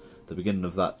prevented. The beginning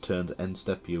of that turn's end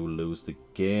step, you will lose the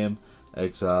game.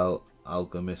 Exile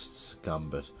Alchemist's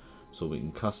Gambit. So we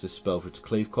can cast this spell for its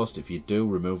cleave cost. If you do,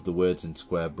 remove the words in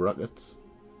square brackets.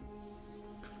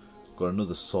 Got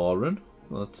another Sorin.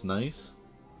 Well, that's nice.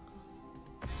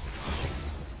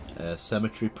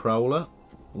 Cemetery Prowler.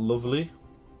 Lovely.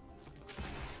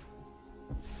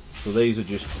 So these are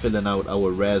just filling out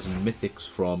our rares and mythics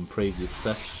from previous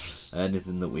sets.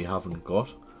 Anything that we haven't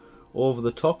got. Over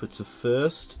the top, it's a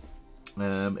first.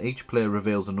 Each player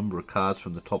reveals a number of cards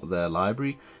from the top of their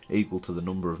library equal to the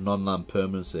number of non-land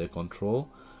permanents they control.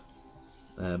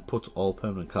 Puts all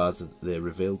permanent cards that they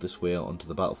revealed this way onto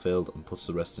the battlefield and puts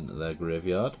the rest into their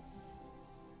graveyard.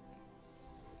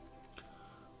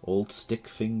 Old Stick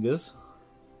Fingers.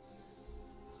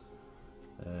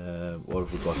 What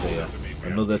have we got here?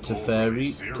 Another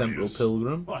Teferi Temporal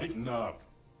Pilgrim.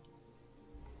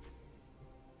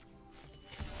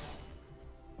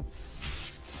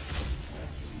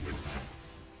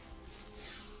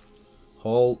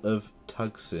 Hall of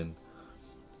Tagsin.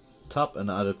 Tap and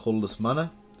add a colourless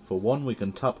mana. For 1 we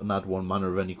can tap and add 1 mana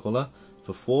of any colour.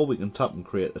 For 4 we can tap and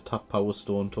create a tap Power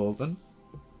Stone token.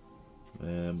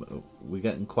 We're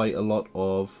getting quite a lot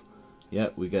of... Yeah,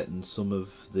 we're getting some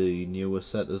of the newer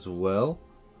set as well.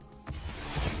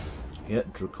 Yeah,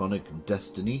 Draconic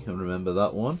Destiny, I remember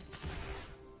that one.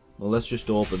 Well, let's just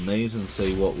open these and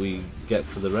see what we get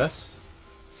for the rest.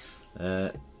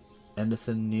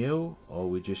 Anything new, or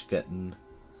we're just getting...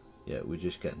 Yeah, we're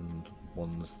just getting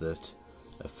ones that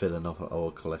are filling up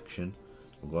our collection.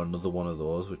 We've got another one of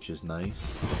those, which is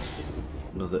nice.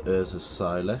 Another Urza's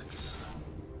Silex.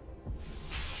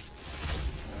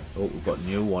 Oh, we've got a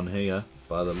new one here,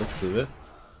 by the looks of it.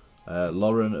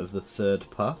 Lauren of the Third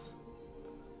Path.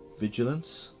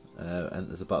 Vigilance.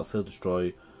 Enters the battlefield,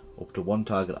 destroy up to 1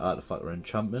 target artifact or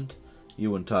enchantment.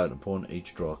 You and target opponent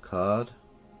each draw a card.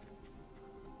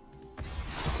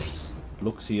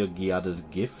 Luxia Giada's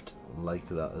Gift. Like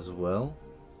that as well.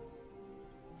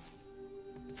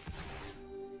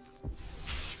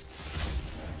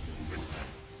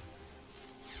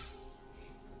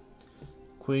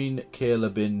 Queen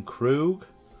Calebin Krug.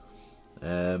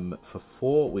 For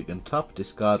 4, we can tap,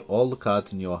 discard all the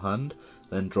cards in your hand,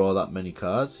 then draw that many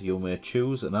cards. You may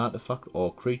choose an artifact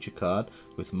or creature card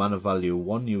with mana value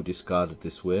 1 you discarded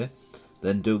this way.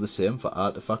 Then do the same for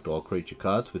artifact or creature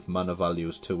cards with mana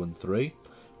values 2 and 3.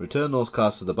 Return those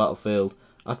cards to the battlefield.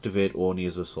 Activate only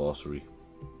as a sorcery.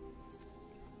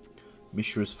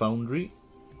 Mishra's Foundry.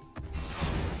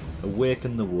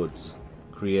 Awaken the Woods.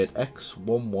 Create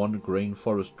X/1/1 Green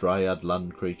Forest Dryad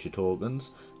land creature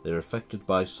tokens. They're affected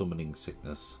by summoning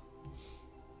sickness.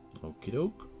 Okie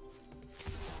doke.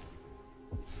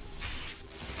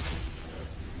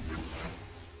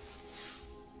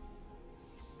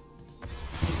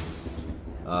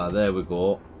 There we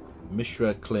go.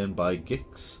 Mishra claimed by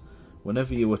Gix.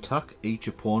 Whenever you attack, each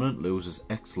opponent loses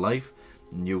X life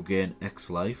and you gain X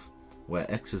life, where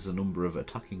X is the number of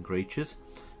attacking creatures.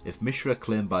 If Mishra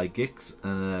claimed by Gix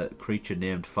and a creature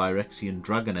named Phyrexian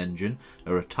Dragon Engine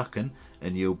are attacking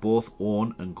and you both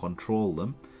own and control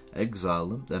them, exile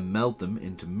them, then meld them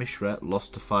into Mishra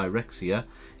lost to Phyrexia.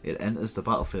 It enters the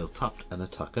battlefield tapped and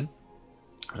attacking.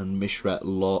 And Mishra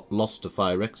lost to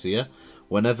Phyrexia.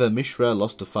 Whenever Mishra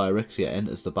lost to Phyrexia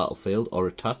enters the battlefield or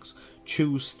attacks,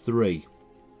 choose 3.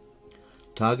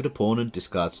 Target opponent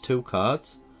discards 2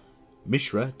 cards.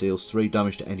 Mishra deals 3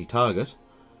 damage to any target.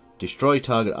 Destroy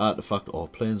target artifact or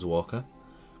planeswalker.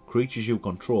 Creatures you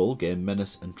control gain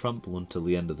menace and trample until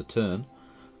the end of the turn.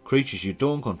 Creatures you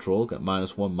don't control get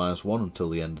 -1/-1 until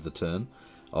the end of the turn.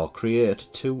 Or create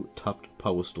 2 tapped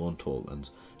Power Stone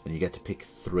tokens. And you get to pick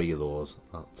 3 of those.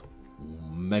 That's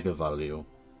mega value.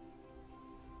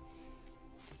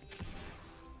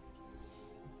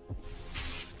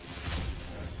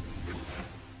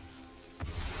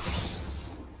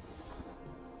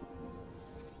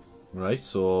 Right,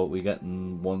 so we're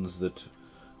getting ones that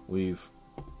we've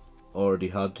already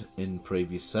had in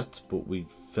previous sets, but we're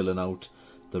filling out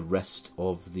the rest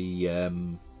of the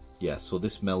yeah, so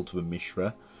this melds with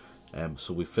Mishra,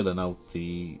 so we're filling out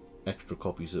the extra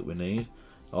copies that we need.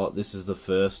 Oh, this is the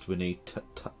first. We need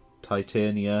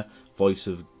Titania, Voice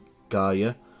of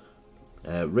Gaia.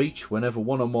 Reach. Whenever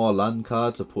 1 or more land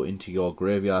cards are put into your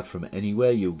graveyard from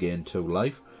anywhere, you gain 2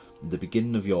 life. At the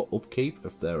beginning of your upkeep,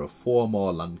 if there are 4 or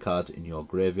more land cards in your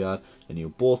graveyard and you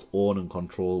both own and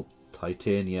control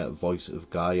Titania, Voice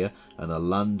of Gaia, and a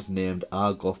land named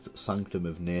Argoth, Sanctum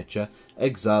of Nature,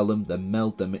 exile them, then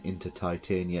meld them into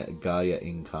Titania, Gaia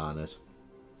Incarnate.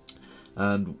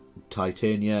 And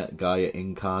Titania, Gaia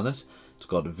Incarnate, it's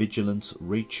got Vigilance,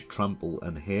 Reach, Trample,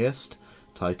 and Haste.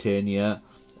 Titania,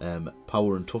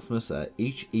 Power and Toughness are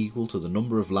each equal to the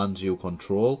number of lands you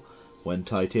control. When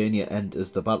Titania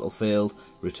enters the battlefield,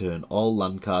 return all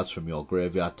land cards from your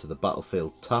graveyard to the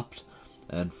battlefield tapped.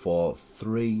 And for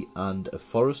 3 and a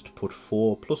forest, put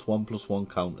 4 +1/+1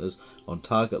 counters on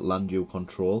target land you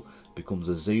control. Becomes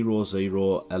a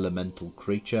 0/0 elemental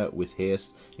creature with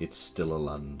haste. It's still a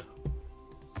land.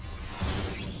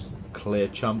 Clay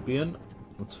Champion,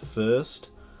 that's first.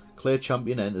 Clay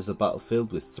Champion enters the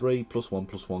battlefield with 3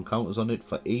 +1/+1 counters on it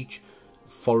for each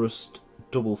forest,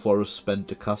 double forest spent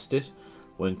to cast it.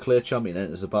 When Clay Champion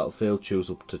enters the battlefield, choose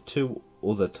up to 2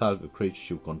 other target creatures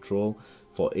you control.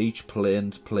 For each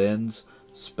planes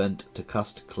spent to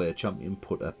cast Clay Champion,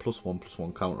 put a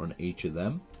 +1/+1 counter on each of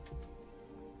them.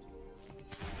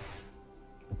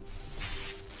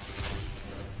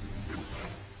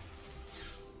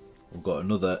 We've got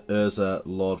another Urza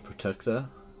Lord Protector.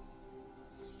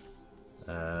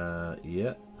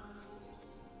 Yeah.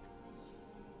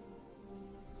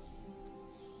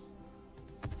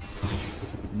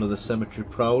 Another Cemetery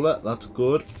Prowler, that's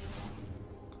good.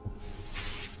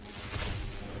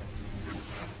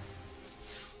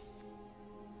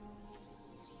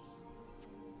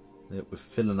 Yep, we're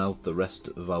filling out the rest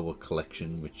of our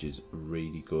collection, which is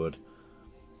really good.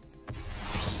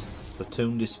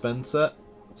 Platoon Dispenser,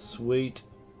 sweet.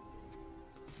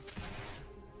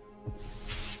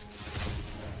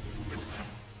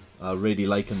 I'm really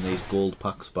liking these gold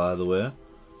packs, by the way.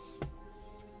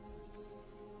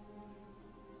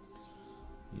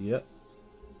 Yep.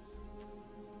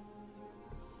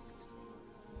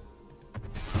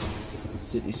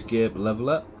 Cityscape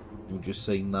Leveler. We've just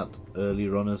seen that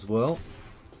earlier on as well.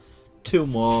 2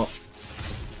 more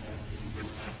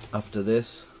after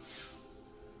this.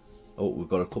 Oh, we've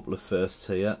got a couple of firsts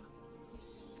here.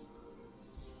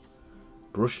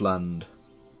 Brushland.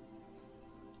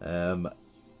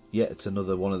 Yeah, it's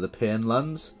another one of the pain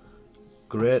lands.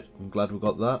 Great, I'm glad we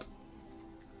got that.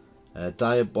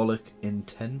 Diabolic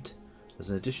Intent. There's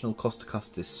an additional cost to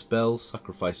cast this spell.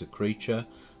 Sacrifice a creature.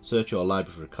 Search your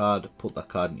library for a card. Put that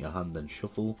card in your hand, then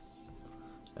shuffle.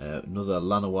 Another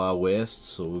Llanowar Waste,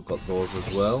 so we've got those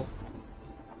as well.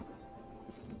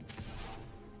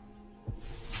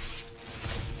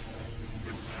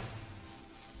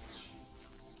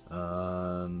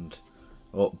 And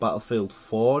Battlefield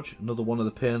Forge, another one of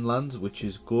the Pain lands, which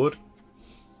is good.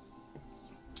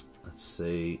 Let's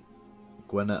see.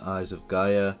 Gwenna, Eyes of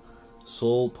Gaia,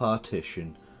 Soul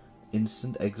Partition.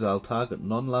 Instant exile target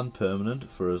non-land permanent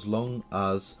for as long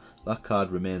as that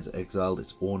card remains exiled,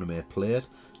 its owner may play it.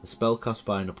 A spell cast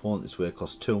by an opponent this way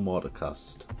costs 2 more to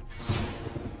cast.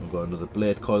 We've got another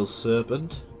Blade Coil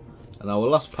Serpent. And our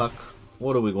last pack,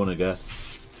 what are we going to get?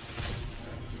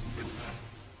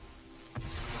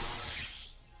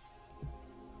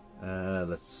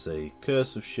 Let's see.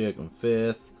 Curse of Shaken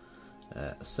Faith,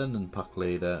 Ascendant Pack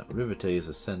Leader, Riveteer's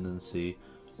Ascendancy,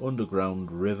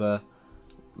 Underground River.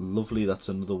 Lovely, that's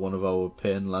another one of our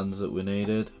Pain lands that we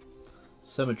needed.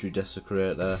 Cemetery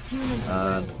Desecrator,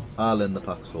 and Arlen the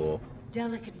Pack's Hope.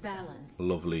 Delicate balance.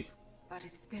 Lovely. But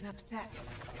it's been upset.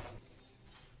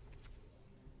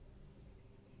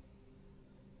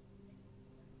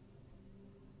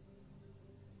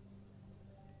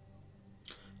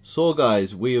 So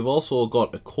guys, we have also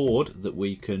got a code that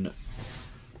we can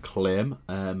claim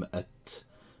at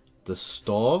the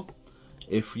store.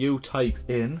 If you type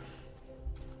in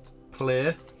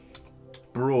play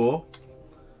bro,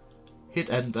 hit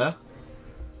enter,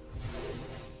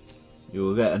 you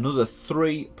will get another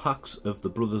 3 packs of the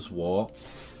Brothers War.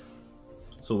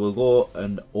 So we'll go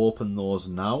and open those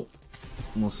now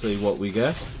and we'll see what we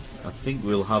get. I think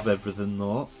we'll have everything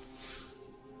though.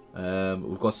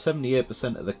 We've got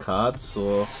 78% of the cards,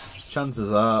 so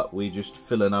chances are we just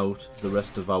filling out the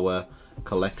rest of our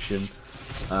collection,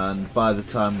 and by the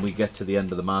time we get to the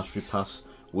end of the Mastery Pass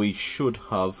we should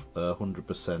have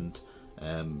 100%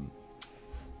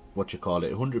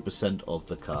 100% of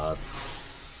the cards.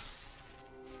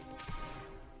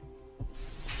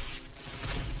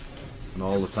 And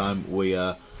all the time we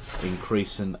are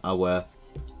increasing our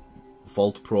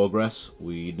vault progress.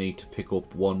 We need to pick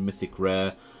up 1 mythic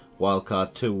rare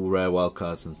wildcard, 2 rare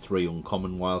wildcards and 3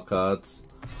 uncommon wildcards.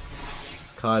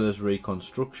 Kyla's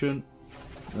Reconstruction.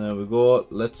 There we go.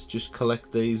 Let's just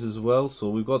collect these as well. So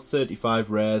we've got 35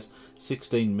 rares,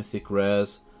 16 mythic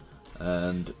rares,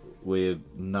 and we're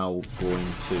now going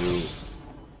to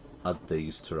add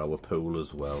these to our pool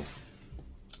as well.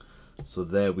 So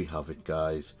there we have it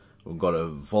guys. We've got a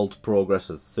vault progress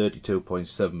of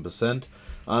 32.7%,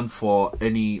 and for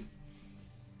any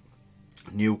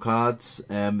new cards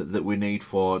that we need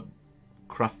for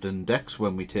crafting decks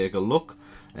when we take a look,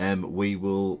 we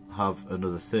will have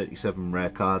another 37 rare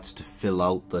cards to fill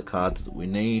out the cards that we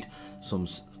need. Some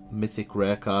mythic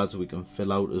rare cards we can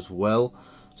fill out as well.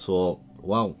 So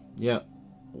wow, yeah,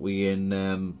 we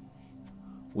in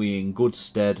good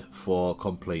stead for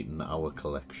completing our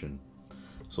collection.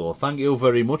 So thank you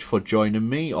very much for joining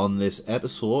me on this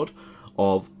episode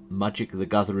of Magic the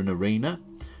Gathering Arena.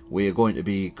 We are going to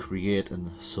be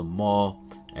creating some more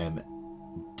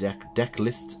deck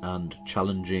lists and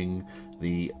challenging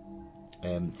the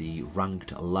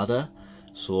ranked ladder.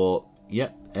 So yeah,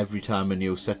 every time a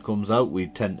new set comes out we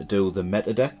tend to do the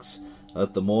meta decks.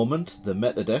 At the moment the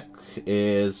meta deck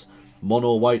is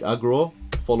mono white aggro,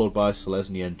 followed by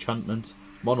Selesnya Enchantment,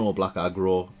 mono black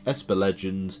aggro, Esper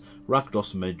Legends,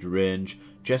 Rakdos mid range,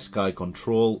 Jeskai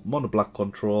control, mono black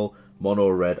control, mono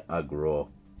red aggro.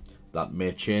 That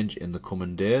may change in the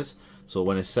coming days, so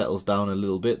when it settles down a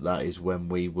little bit, that is when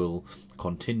we will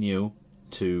continue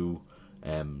to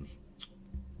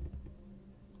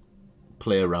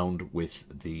play around with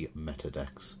the meta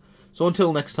decks. So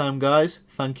until next time guys,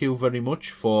 thank you very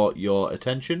much for your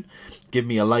attention. Give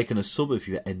me a like and a sub if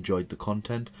you enjoyed the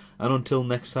content, and until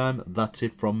next time, that's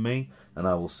it from me, and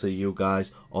I will see you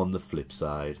guys on the flip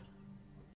side.